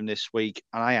go for him this week,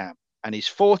 and I am. And he's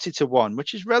 40-1,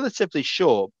 which is relatively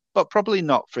short, but probably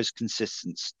not for his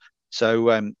consistency.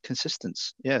 So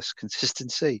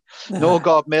consistency.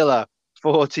 Norgard Miller,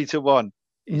 40 to 1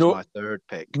 is No- my third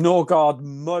pick. Norgard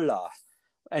Muller.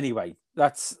 Anyway,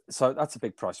 that's a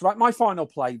big price. Right, my final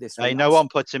play this week. Hey, no one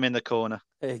puts him in the corner.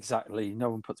 Exactly. No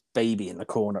one puts baby in the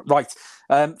corner. Right.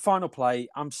 Final play.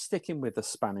 I'm sticking with the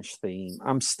Spanish theme.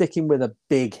 I'm sticking with a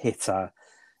big hitter.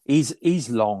 He's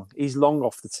long. He's long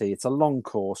off the tee. It's a long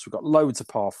course. We've got loads of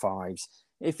par fives.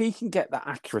 If he can get that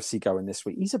accuracy going this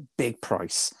week, he's a big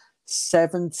price.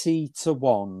 70 to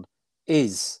 1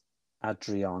 is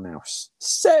Adrianaus.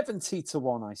 70 to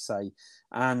 1, I say.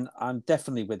 And I'm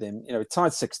definitely with him. You know,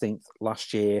 tied 16th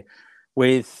last year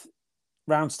with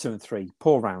rounds 2 and 3,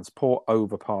 poor rounds, poor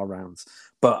over par rounds.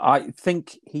 But I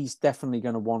think he's definitely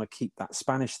going to want to keep that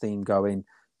Spanish theme going,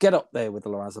 get up there with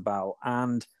Larrazabal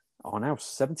and now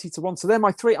 70 to 1. So they're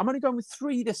my three. I'm only going with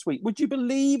 3 this week. Would you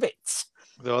believe it?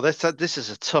 Well, this is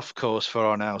a tough course for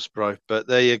our house, bro. But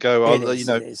there you go.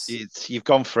 You've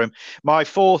gone for him. My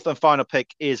fourth and final pick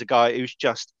is a guy who's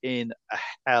just in a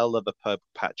hell of a purple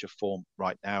patch of form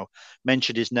right now.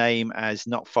 Mentioned his name as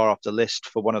not far off the list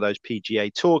for one of those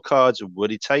PGA Tour cards.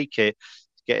 Would he take it?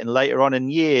 Getting later on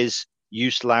in years,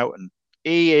 Hughes Loughton.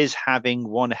 He is having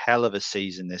one hell of a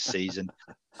season this season.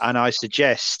 And I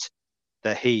suggest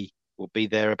that he will be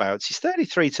thereabouts. He's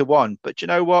 33 to 1, but you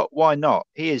know what? Why not?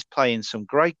 He is playing some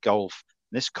great golf.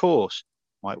 This course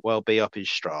might well be up his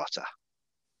strata.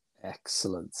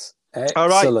 Excellent. All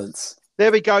right.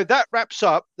 There we go. That wraps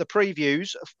up the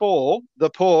previews for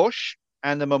the Porsche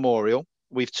and the Memorial.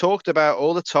 We've talked about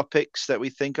all the topics that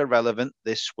we think are relevant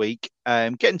this week.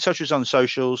 Get in touch with us on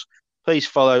socials. Please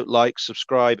follow, like,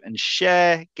 subscribe, and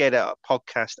share. Get our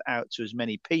podcast out to as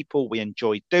many people. We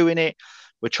enjoy doing it.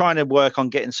 We're trying to work on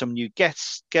getting some new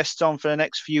guests on for the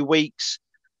next few weeks.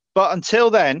 But until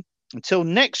then, until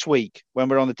next week, when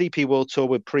we're on the DP World Tour,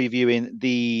 we're previewing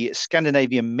the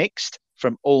Scandinavian Mixed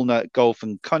from Ulna Golf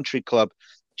and Country Club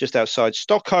just outside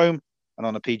Stockholm. And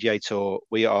on the PGA Tour,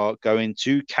 we are going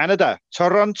to Canada,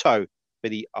 Toronto, for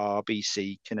the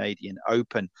RBC Canadian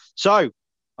Open. So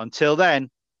until then,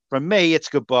 from me, it's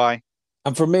goodbye.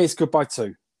 And from me, it's goodbye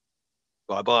too.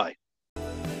 Bye-bye.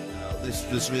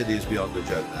 This really is beyond a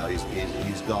joke now.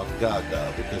 He's gone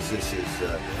gaga because this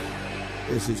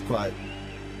is quite.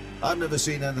 I've never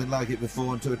seen anything like it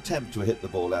before, and to attempt to hit the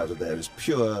ball out of there is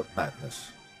pure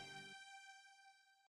madness.